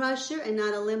bone crusher and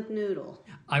not a limp noodle.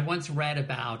 I once read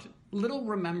about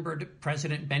little-remembered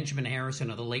President Benjamin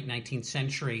Harrison of the late 19th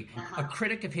century. A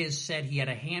critic of his said he had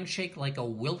a handshake like a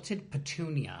wilted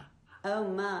petunia. Oh,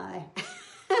 my.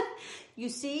 You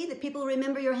see, the people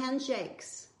remember your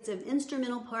handshakes. It's an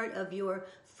instrumental part of your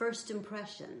first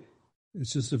impression.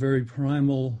 It's just a very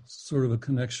primal sort of a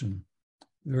connection,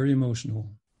 very emotional.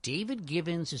 David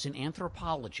Givens is an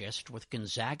anthropologist with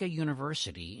Gonzaga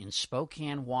University in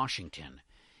Spokane, Washington.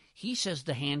 He says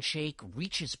the handshake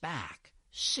reaches back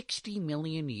 60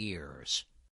 million years.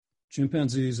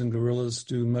 Chimpanzees and gorillas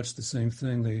do much the same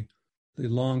thing. They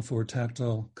long for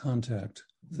tactile contact.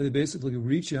 They basically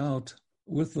reach out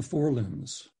with the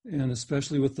forelimbs, and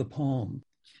especially with the palm.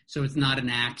 So it's not an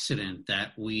accident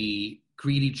that we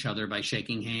greet each other by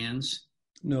shaking hands?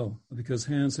 No, because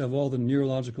hands have all the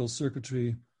neurological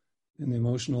circuitry and the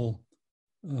emotional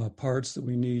parts that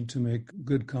we need to make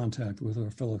good contact with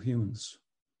our fellow humans.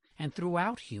 And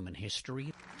throughout human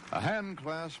history, a hand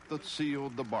clasp that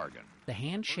sealed the bargain. The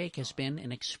handshake has been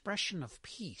an expression of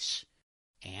peace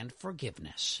and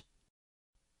forgiveness.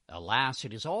 Alas,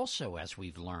 it is also, as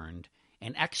we've learned,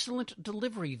 an excellent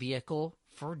delivery vehicle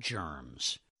for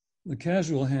germs. The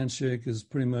casual handshake is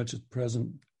pretty much at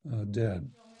present dead.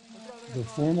 The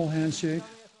formal handshake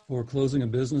for closing a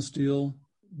business deal,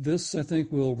 this I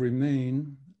think will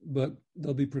remain, but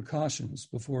there'll be precautions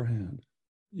beforehand.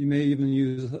 You may even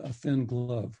use a thin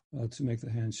glove to make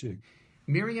the handshake.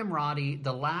 Miriam Roddy,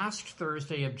 the last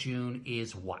Thursday of June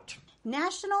is what?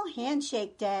 National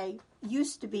Handshake Day.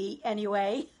 Used to be,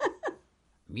 anyway.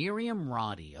 Miriam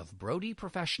Roddy of Brody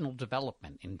Professional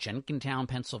Development in Jenkintown,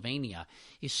 Pennsylvania,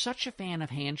 is such a fan of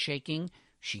handshaking,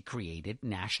 she created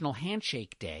National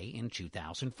Handshake Day in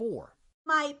 2004.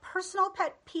 My personal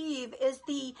pet peeve is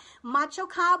the macho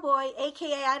cowboy,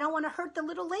 a.k.a. I don't want to hurt the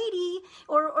little lady,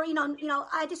 or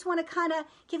I just want to kind of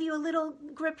give you a little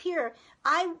grip here.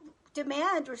 I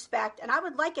demand respect, and I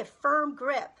would like a firm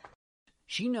grip.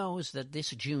 She knows that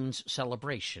this June's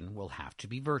celebration will have to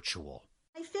be virtual.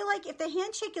 I feel like if the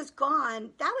handshake is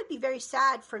gone, that would be very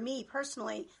sad for me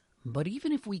personally. But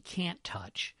even if we can't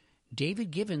touch,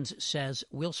 David Givens says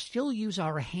we'll still use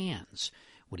our hands,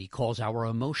 what he calls our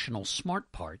emotional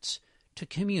smart parts, to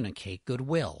communicate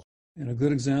goodwill. And a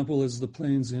good example is the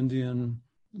Plains Indian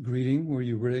greeting, where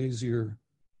you raise your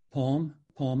palm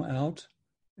out,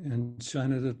 and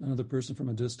shine it at another person from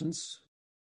a distance.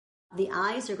 The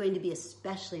eyes are going to be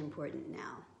especially important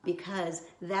now, because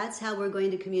that's how we're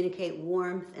going to communicate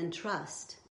warmth and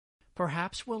trust.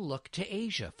 Perhaps we'll look to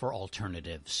Asia for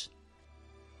alternatives,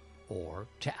 or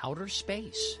to outer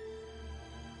space.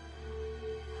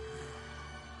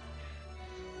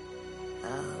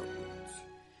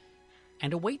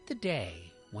 And await the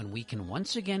day when we can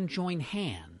once again join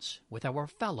hands with our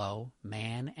fellow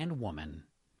man and woman.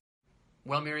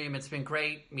 Well, Miriam, it's been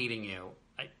great meeting you.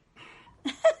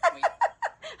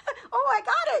 Oh, I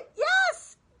got it!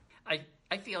 Yes!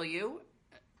 I feel you.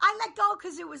 I let go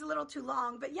because it was a little too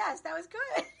long, but yes, that was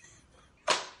good.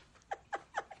 That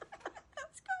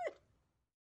was good.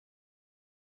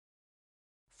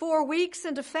 4 weeks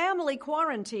into family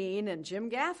quarantine, and Jim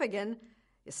Gaffigan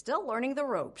is still learning the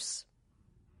ropes.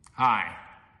 Hi,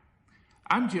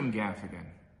 I'm Jim Gaffigan,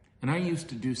 and I used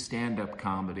to do stand-up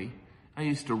comedy. I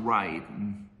used to write,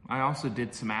 and I also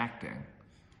did some acting.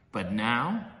 But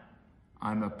now,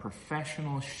 I'm a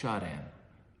professional shut-in,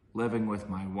 living with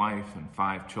my wife and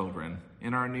 5 children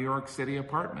in our New York City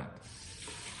apartment.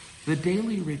 The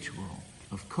daily ritual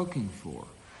of cooking for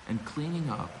and cleaning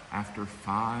up after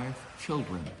 5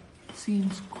 children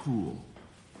seems cruel.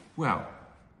 Well,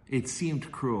 it seemed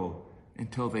cruel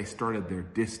until they started their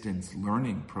distance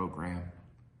learning program.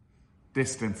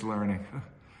 Distance learning.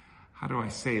 How do I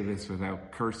say this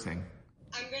without cursing?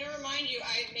 I'm going to remind you,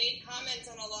 I've made comments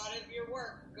on a lot of your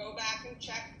work. Go back and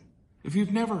check. If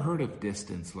you've never heard of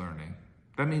distance learning,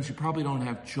 that means you probably don't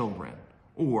have children,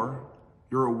 or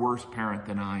you're a worse parent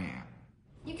than I am.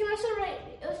 You can also write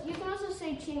you can also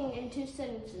say ching in 2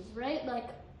 sentences, right? Like,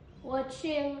 what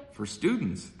ching? For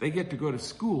students, they get to go to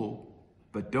school,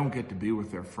 but don't get to be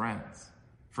with their friends.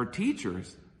 For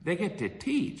teachers, they get to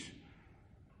teach,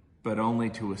 but only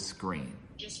to a screen.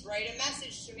 Just write a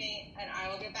message to me and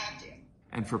I will get back to you.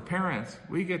 And for parents,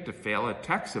 we get to fail at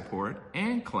tech support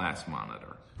and class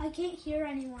monitor. I can't hear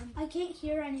anyone. I can't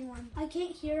hear anyone. I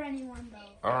can't hear anyone,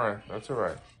 though. All right, that's all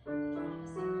right.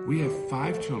 We have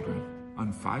 5 children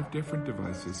on 5 different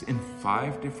devices in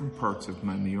 5 different parts of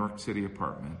my New York City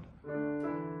apartment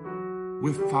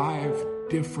with 5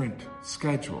 different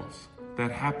schedules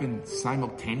that happen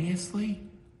simultaneously.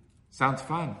 Sounds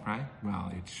fun, right?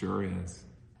 Well, it sure is.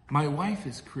 My wife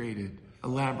has created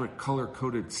elaborate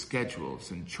color-coded schedules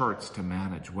and charts to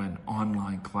manage when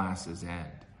online classes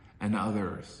end and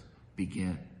others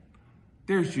begin.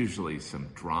 There's usually some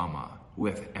drama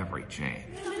with every change.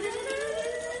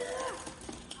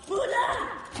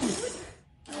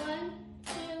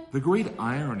 The great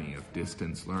irony of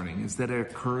distance learning is that it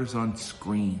occurs on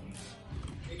screens.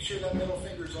 Make sure that middle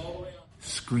finger's all the way up.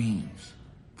 Screens,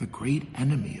 the great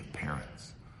enemy of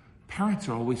parents. Parents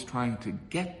are always trying to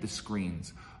get the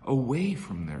screens away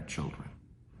from their children.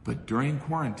 But during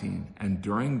quarantine and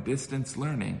during distance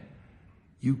learning,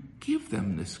 you give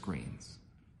them the screens.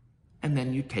 And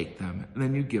then you take them, and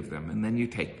then you give them, and then you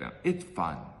take them. It's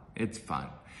fun. It's fun.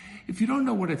 If you don't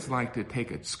know what it's like to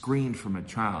take a screen from a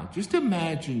child, just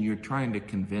imagine you're trying to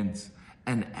convince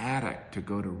an addict to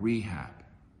go to rehab.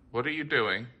 What are you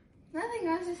doing? Nothing,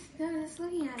 I was just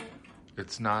looking at it.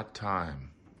 It's not time.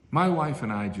 My wife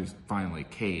and I just finally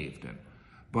caved and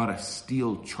bought a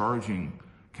steel charging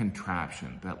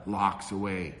contraption that locks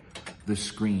away the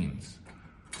screens.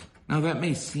 Now that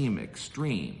may seem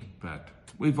extreme, but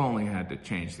we've only had to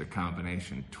change the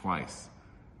combination twice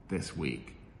this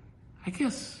week. I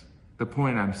guess the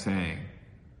point I'm saying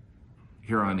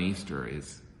here on Easter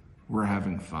is we're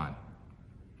having fun.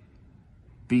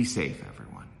 Be safe,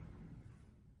 everyone.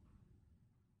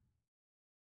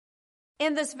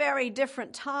 In this very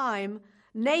different time,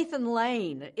 Nathan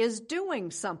Lane is doing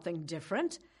something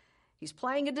different. He's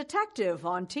playing a detective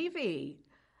on TV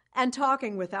and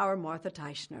talking with our Martha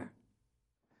Teichner.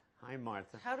 Hi,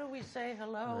 Martha. How do we say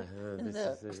hello in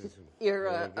this the is-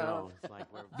 era there you go. of... It's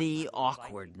like we're- The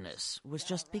awkwardness was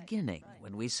just beginning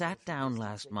when we sat down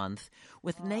last month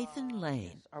with Nathan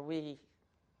Lane. Are we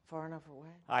far enough away?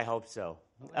 I hope so.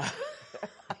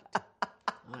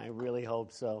 I really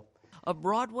hope so. A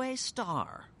Broadway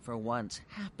star, for once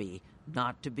happy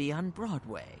not to be on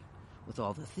Broadway, with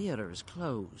all the theaters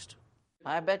closed.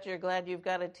 I bet you're glad you've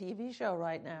got a TV show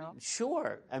right now.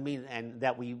 Sure. I mean, and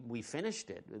that we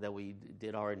finished it, that we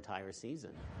did our entire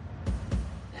season.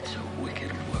 It's a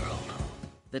wicked world.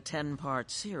 The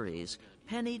 10-part series,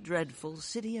 Penny Dreadful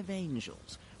City of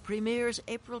Angels, premieres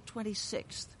April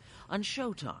 26th on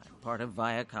Showtime, part of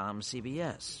Viacom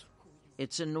CBS.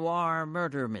 It's a noir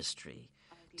murder mystery,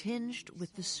 tinged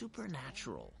with the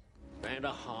supernatural.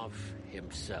 Vanderhoff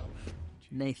himself.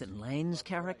 Nathan Lane's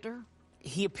character?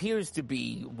 He appears to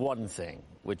be one thing,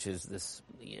 which is this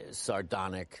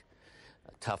sardonic,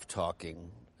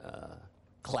 tough-talking,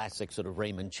 classic sort of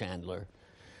Raymond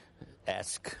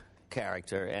Chandler-esque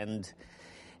character, and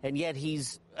yet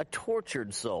he's a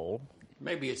tortured soul.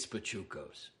 Maybe it's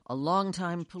Pachuco's. A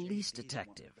longtime police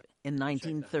detective in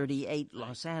 1938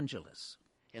 Los Angeles.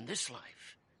 In this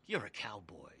life, you're a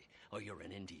cowboy or you're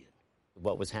an Indian.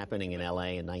 What was happening in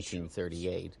L.A. in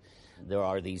 1938, there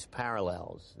are these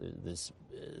parallels,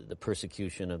 the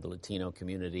persecution of the Latino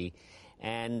community,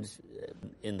 and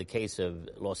in the case of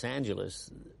Los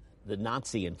Angeles, the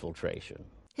Nazi infiltration.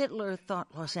 Hitler thought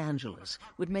Los Angeles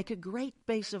would make a great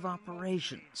base of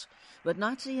operations, but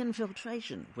Nazi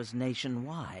infiltration was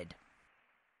nationwide.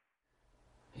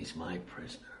 He's my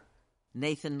prisoner.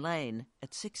 Nathan Lane,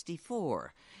 at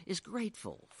 64, is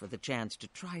grateful for the chance to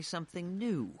try something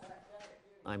new.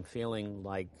 I'm feeling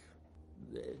like,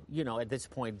 at this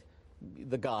point,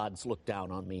 the gods looked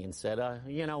down on me and said,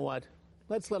 you know what?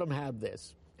 Let's let them have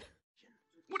this.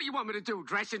 What do you want me to do?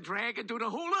 Dress and drag and do the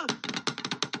hula?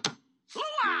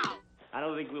 Wow! I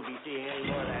don't think we'll be seeing any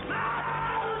more of that.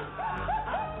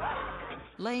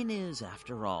 Lane is,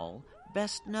 after all,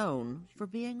 best known for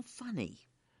being funny.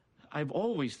 I've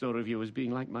always thought of you as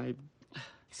being like my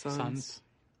Sons.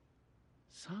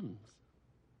 Sons?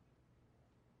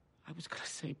 I was going to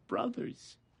say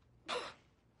brothers.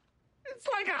 It's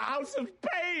like a house of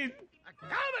pain. A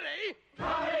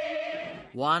comedy?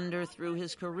 Wander through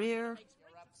his career,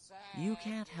 you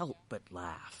can't help but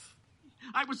laugh.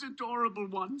 I was adorable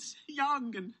once,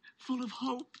 young and full of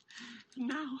hope.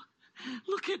 Now,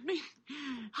 look at me.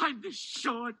 I'm this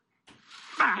short,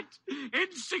 fat,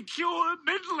 insecure,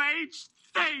 middle-aged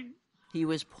thing. He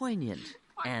was poignant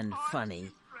and funny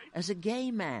as a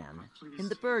gay man in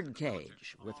The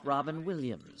Birdcage with Robin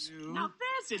Williams. Now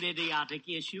there's an idiotic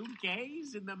issue.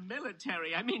 Gays in the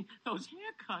military. I mean, those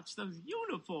haircuts, those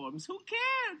uniforms, who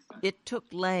cares? It took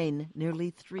Lane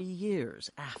nearly 3 years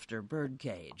after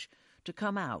Birdcage to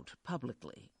come out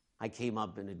publicly. I came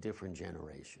up in a different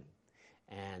generation,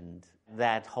 and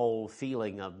that whole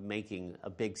feeling of making a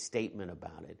big statement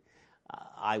about it,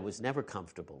 I was never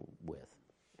comfortable with.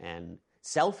 And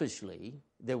selfishly,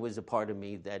 there was a part of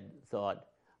me that thought,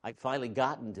 I'd finally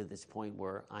gotten to this point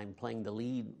where I'm playing the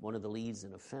lead, one of the leads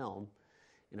in a film,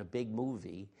 in a big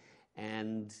movie,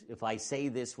 and if I say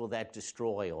this, will that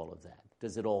destroy all of that?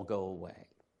 Does it all go away?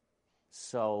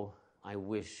 So I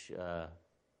wish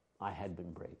I had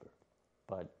been braver,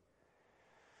 but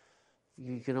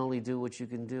you can only do what you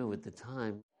can do at the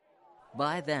time.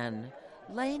 By then,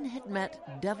 Lane had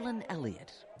met Devlin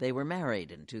Elliott. They were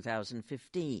married in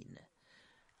 2015.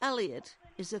 Elliott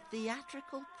is a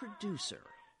theatrical producer.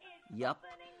 Yup,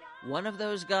 one of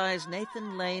those guys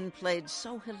Nathan Lane played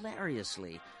so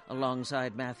hilariously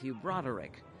alongside Matthew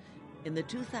Broderick in the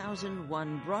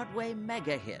 2001 Broadway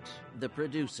mega hit, The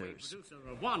Producers. Producer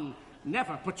of one,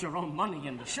 never put your own money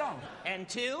in the show. And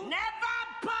two? Never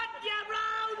put your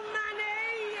own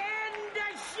money in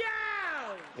the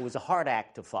show! It was a hard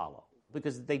act to follow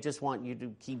because they just want you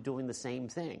to keep doing the same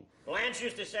thing. Blanche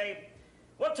used to say,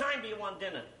 "What time do you want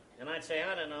dinner?" And I'd say,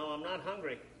 "I don't know, I'm not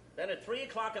hungry." Then at 3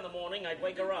 o'clock in the morning, I'd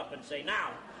wake her up and say,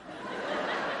 "Now."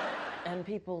 And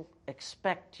people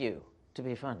expect you to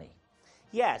be funny.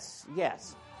 Yes,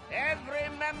 yes. Every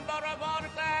member of our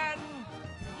clan,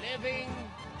 living,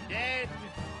 dead,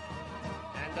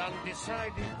 and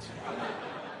undecided.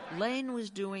 Lane was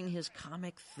doing his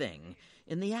comic thing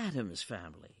in The Addams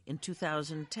Family in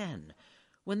 2010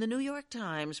 when the New York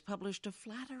Times published a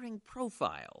flattering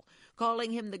profile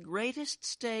calling him the greatest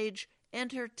stage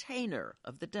entertainer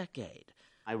of the decade.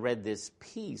 I read this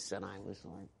piece and I was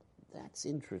like, that's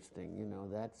interesting,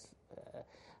 that's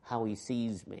how he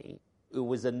sees me. It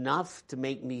was enough to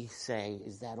make me say,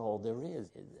 is that all there is?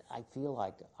 I feel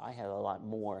like I have a lot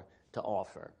more to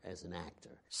offer as an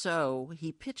actor. So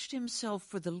he pitched himself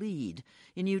for the lead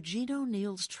in Eugene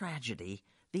O'Neill's tragedy,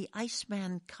 The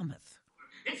Iceman Cometh.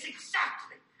 It's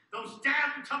exactly those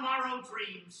damn tomorrow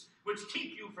dreams which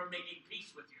keep you from making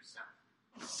peace with yourself.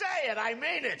 Say it, I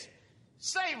mean it.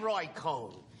 Say, Roy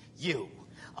Cohn, you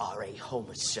are a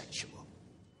homosexual.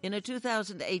 In a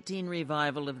 2018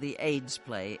 revival of the AIDS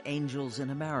play Angels in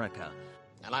America.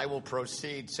 And I will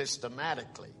proceed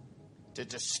systematically to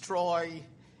destroy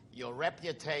your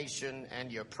reputation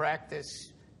and your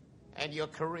practice and your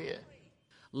career.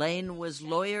 Lane was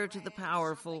lawyer to the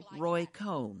powerful Roy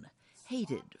Cohn,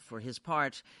 hated for his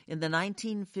part in the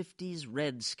 1950s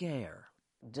Red Scare.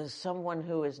 Does someone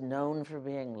who is known for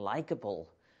being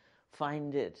likable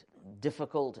find it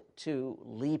difficult to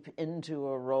leap into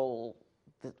a role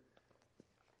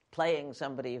playing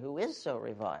somebody who is so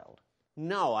reviled?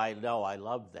 No, I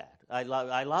love that. I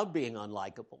love being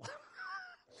unlikable.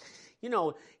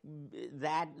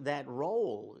 That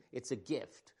role, it's a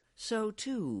gift. So,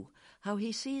 too, how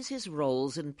he sees his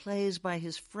roles in plays by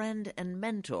his friend and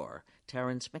mentor,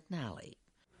 Terrence McNally.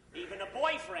 Even a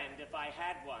boyfriend, if I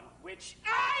had one, which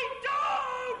I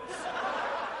don't!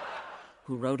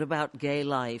 Who wrote about gay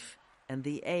life and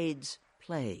the AIDS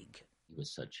plague. It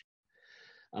was such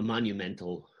a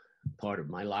monumental part of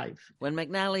my life. When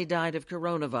McNally died of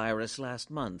coronavirus last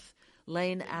month,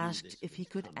 Lane asked if he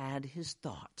could add his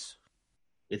thoughts.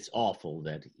 It's awful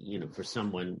that, for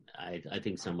someone, I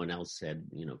think someone else said,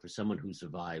 for someone who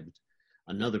survived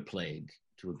another plague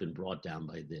to have been brought down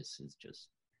by this is just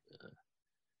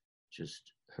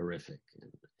horrific.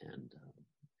 And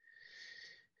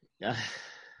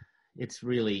it's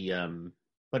really,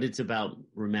 but it's about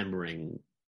remembering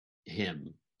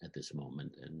him at this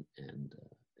moment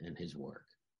and his work.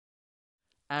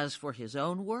 As for his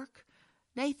own work,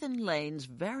 Nathan Lane's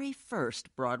very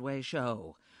first Broadway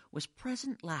show was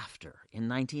Present Laughter in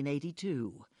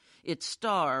 1982. Its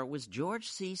star was George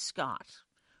C. Scott,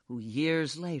 who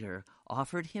years later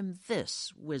offered him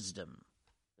this wisdom.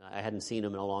 I hadn't seen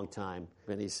him in a long time,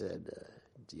 and he said,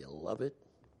 do you love it?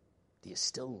 Do you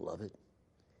still love it?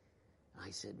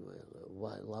 I said,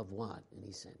 well, love what? And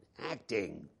he said,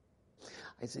 acting.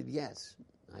 I said, yes,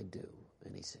 I do.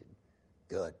 And he said,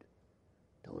 good.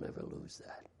 Don't ever lose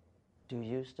that. Do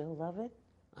you still love it?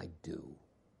 I do,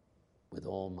 with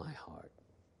all my heart.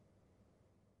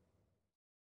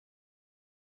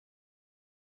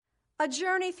 A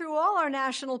journey through all our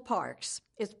national parks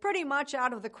is pretty much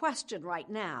out of the question right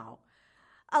now.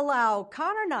 allow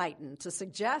Connor Knighton to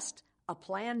suggest a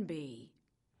plan B.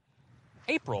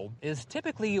 April is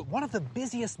typically one of the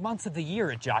busiest months of the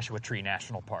year at Joshua Tree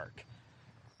National Park.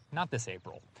 Not this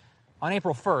April. On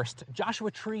April 1st, Joshua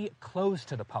Tree closed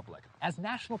to the public as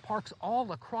national parks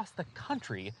all across the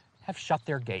country have shut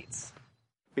their gates.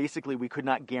 Basically, we could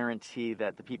not guarantee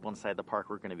that the people inside the park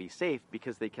were going to be safe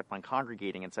because they kept on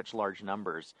congregating in such large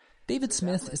numbers. David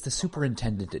Smith is the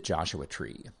superintendent at Joshua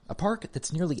Tree, a park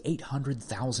that's nearly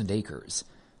 800,000 acres.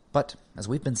 But, as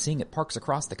we've been seeing at parks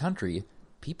across the country,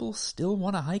 people still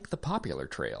want to hike the popular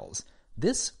trails.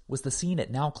 This was the scene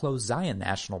at now-closed Zion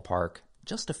National Park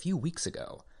just a few weeks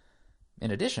ago. In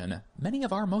addition, many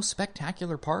of our most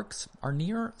spectacular parks are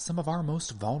near some of our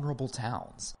most vulnerable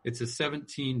towns. It's a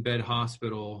 17-bed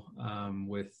hospital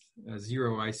with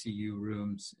 0 ICU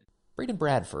rooms. Braden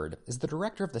Bradford is the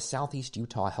director of the Southeast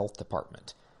Utah Health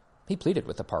Department. He pleaded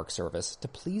with the Park Service to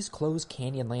please close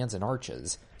Canyonlands and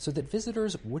Arches so that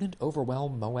visitors wouldn't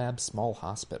overwhelm Moab's small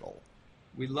hospital.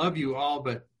 We love you all,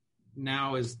 but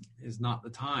now is not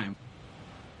the time.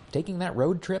 Taking that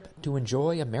road trip to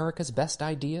enjoy America's best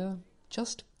idea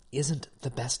just isn't the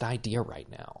best idea right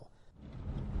now.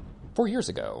 4 years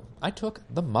ago, I took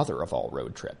the mother of all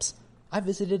road trips. I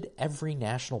visited every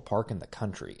national park in the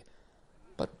country.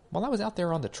 But while I was out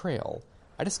there on the trail,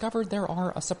 I discovered there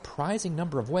are a surprising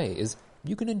number of ways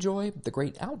you can enjoy the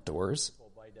great outdoors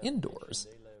indoors.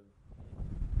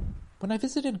 When I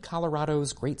visited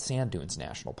Colorado's Great Sand Dunes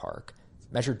National Park,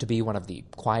 measured to be one of the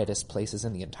quietest places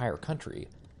in the entire country,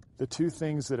 the two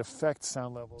things that affect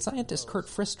sound levels. Scientist Kurt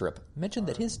Fristrup mentioned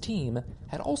that his team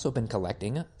had also been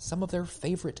collecting some of their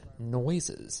favorite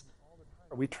noises.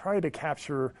 We try to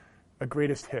capture a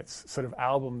greatest hits, sort of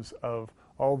albums of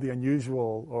all the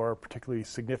unusual or particularly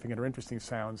significant or interesting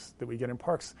sounds that we get in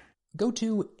parks. Go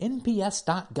to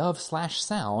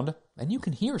nps.gov/sound and you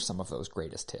can hear some of those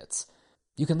greatest hits.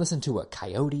 You can listen to a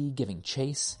coyote giving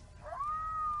chase,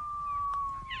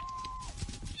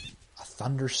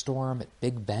 thunderstorm at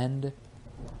Big Bend,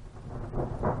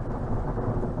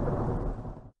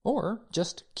 or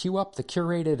just cue up the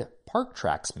curated Park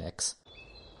Tracks mix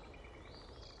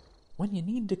when you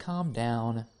need to calm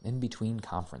down in between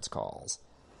conference calls.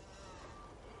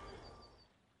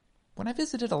 When I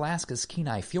visited Alaska's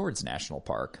Kenai Fjords National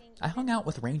Park, I hung out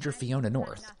with Ranger Fiona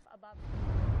North.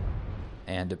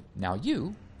 And now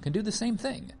you can do the same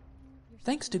thing.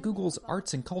 Thanks to Google's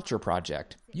Arts and Culture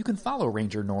project, you can follow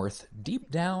Ranger North deep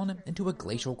down into a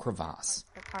glacial crevasse.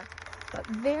 But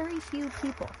very few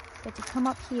people get to come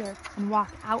up here and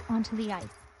walk out onto the ice.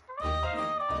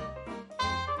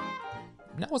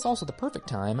 Now is also the perfect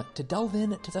time to delve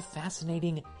into the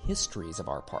fascinating histories of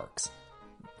our parks.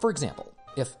 For example,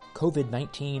 if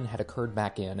COVID-19 had occurred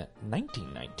back in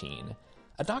 1919,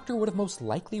 a doctor would have most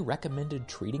likely recommended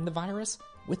treating the virus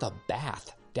with a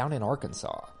bath down in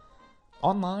Arkansas.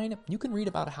 Online, you can read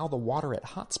about how the water at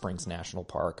Hot Springs National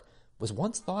Park was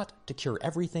once thought to cure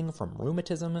everything from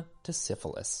rheumatism to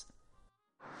syphilis.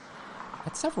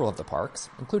 At several of the parks,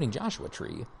 including Joshua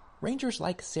Tree, rangers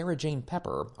like Sarah Jane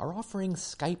Pepper are offering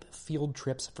Skype field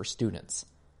trips for students.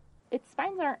 Its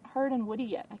spines aren't hard and woody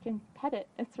yet. I can pet it.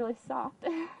 It's really soft.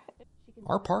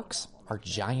 Our parks are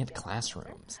giant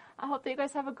classrooms. I hope that you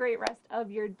guys have a great rest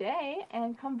of your day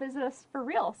and come visit us for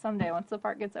real someday once the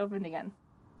park gets opened again.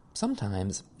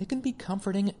 Sometimes it can be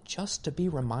comforting just to be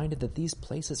reminded that these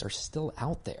places are still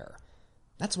out there.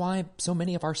 That's why so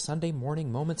many of our Sunday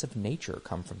morning moments of nature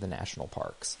come from the national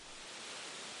parks.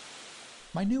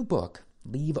 My new book,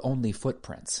 Leave Only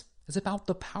Footprints, is about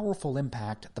the powerful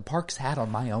impact the parks had on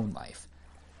my own life.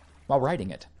 While writing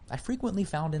it, I frequently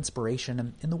found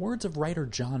inspiration in the words of writer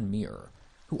John Muir,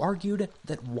 who argued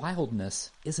that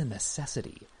wildness is a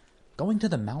necessity. Going to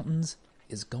the mountains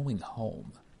is going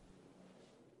home.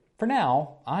 For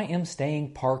now, I am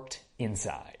staying parked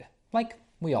inside, like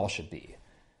we all should be.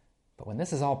 But when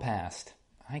this is all past,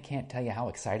 I can't tell you how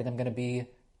excited I'm going to be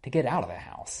to get out of the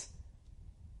house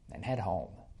and head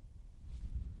home.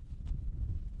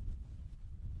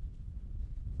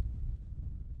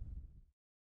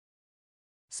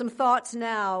 Some thoughts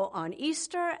now on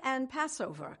Easter and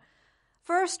Passover.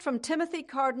 First from Timothy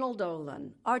Cardinal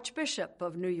Dolan, Archbishop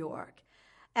of New York,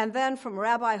 and then from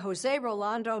Rabbi Jose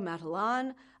Rolando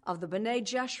Matalan of the B'nai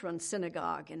Jeshurun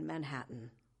Synagogue in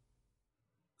Manhattan.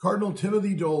 Cardinal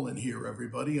Timothy Dolan here,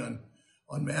 everybody, on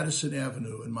Madison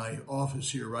Avenue in my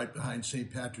office here right behind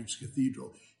St. Patrick's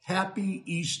Cathedral. Happy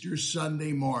Easter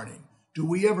Sunday morning. Do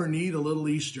we ever need a little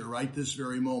Easter right this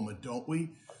very moment, don't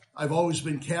we? I've always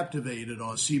been captivated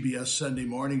on CBS Sunday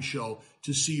morning show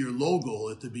to see your logo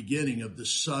at the beginning of the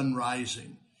sun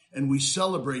rising. And we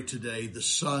celebrate today the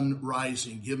sun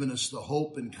rising, giving us the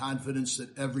hope and confidence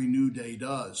that every new day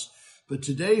does. But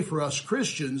today, for us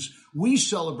Christians, we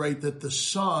celebrate that the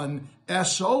Son,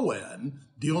 S-O-N,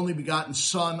 the only begotten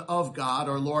Son of God,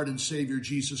 our Lord and Savior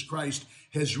Jesus Christ,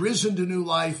 has risen to new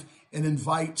life and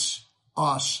invites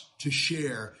us to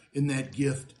share in that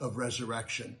gift of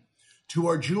resurrection. To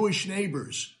our Jewish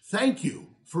neighbors, thank you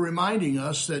for reminding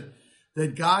us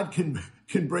that God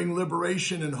can bring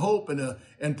liberation and hope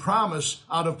and promise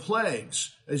out of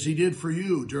plagues, as he did for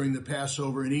you during the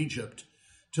Passover in Egypt.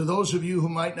 To those of you who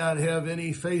might not have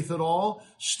any faith at all,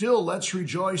 still let's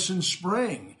rejoice in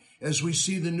spring as we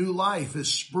see the new life as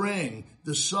spring,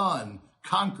 the sun,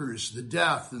 conquers the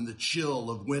death and the chill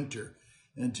of winter.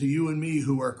 And to you and me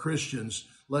who are Christians,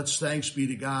 let's thanks be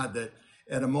to God that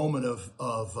at a moment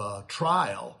of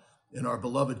trial in our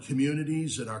beloved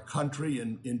communities, in our country,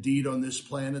 and indeed on this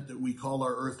planet that we call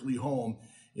our earthly home,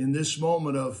 in this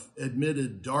moment of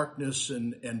admitted darkness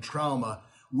and trauma,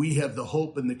 we have the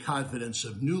hope and the confidence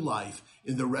of new life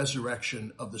in the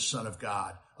resurrection of the Son of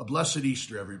God. A blessed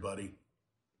Easter, everybody.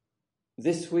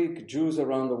 This week, Jews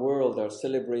around the world are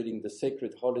celebrating the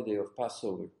sacred holiday of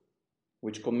Passover,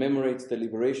 which commemorates the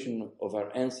liberation of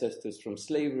our ancestors from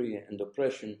slavery and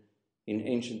oppression in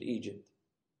ancient Egypt.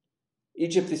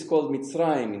 Egypt is called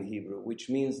Mitzrayim in Hebrew, which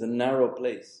means the narrow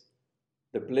place,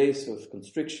 the place of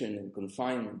constriction and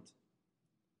confinement.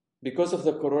 Because of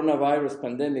the coronavirus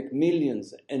pandemic,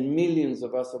 millions and millions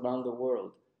of us around the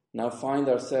world now find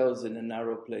ourselves in a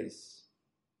narrow place.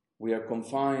 We are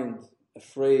confined,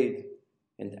 afraid,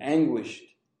 and anguished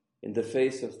in the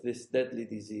face of this deadly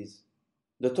disease.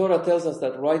 The Torah tells us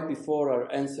that right before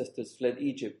our ancestors fled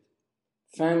Egypt,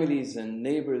 families and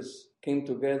neighbors came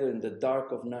together in the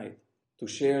dark of night to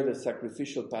share the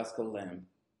sacrificial Paschal lamb.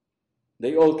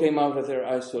 They all came out of their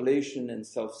isolation and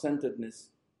self-centeredness,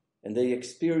 and they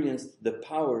experienced the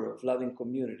power of loving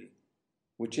community,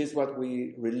 which is what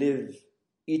we relive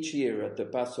each year at the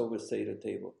Passover Seder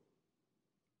table.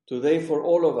 Today, for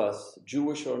all of us,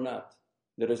 Jewish or not,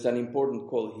 there is an important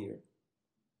call here.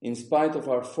 In spite of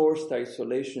our forced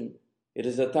isolation, it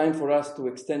is a time for us to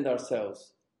extend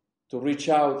ourselves, to reach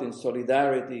out in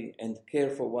solidarity and care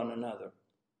for one another,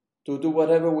 to do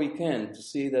whatever we can to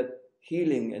see that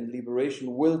healing and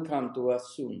liberation will come to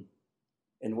us soon.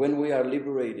 And when we are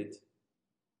liberated,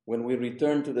 when we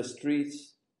return to the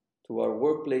streets, to our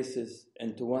workplaces,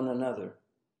 and to one another,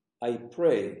 I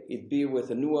pray it be with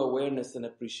a new awareness and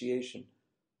appreciation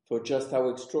for just how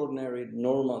extraordinary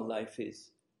normal life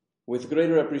is, with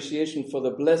greater appreciation for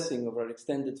the blessing of our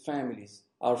extended families,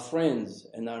 our friends,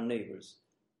 and our neighbors.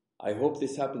 I hope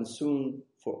this happens soon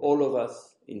for all of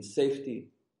us in safety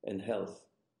and health.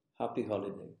 Happy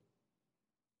holiday.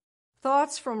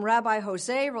 Thoughts from Rabbi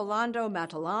Jose Rolando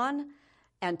Matalan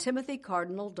and Timothy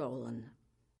Cardinal Dolan.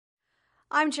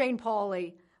 I'm Jane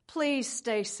Pauley. Please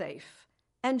stay safe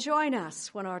and join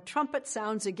us when our trumpet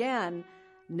sounds again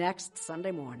next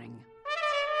Sunday morning.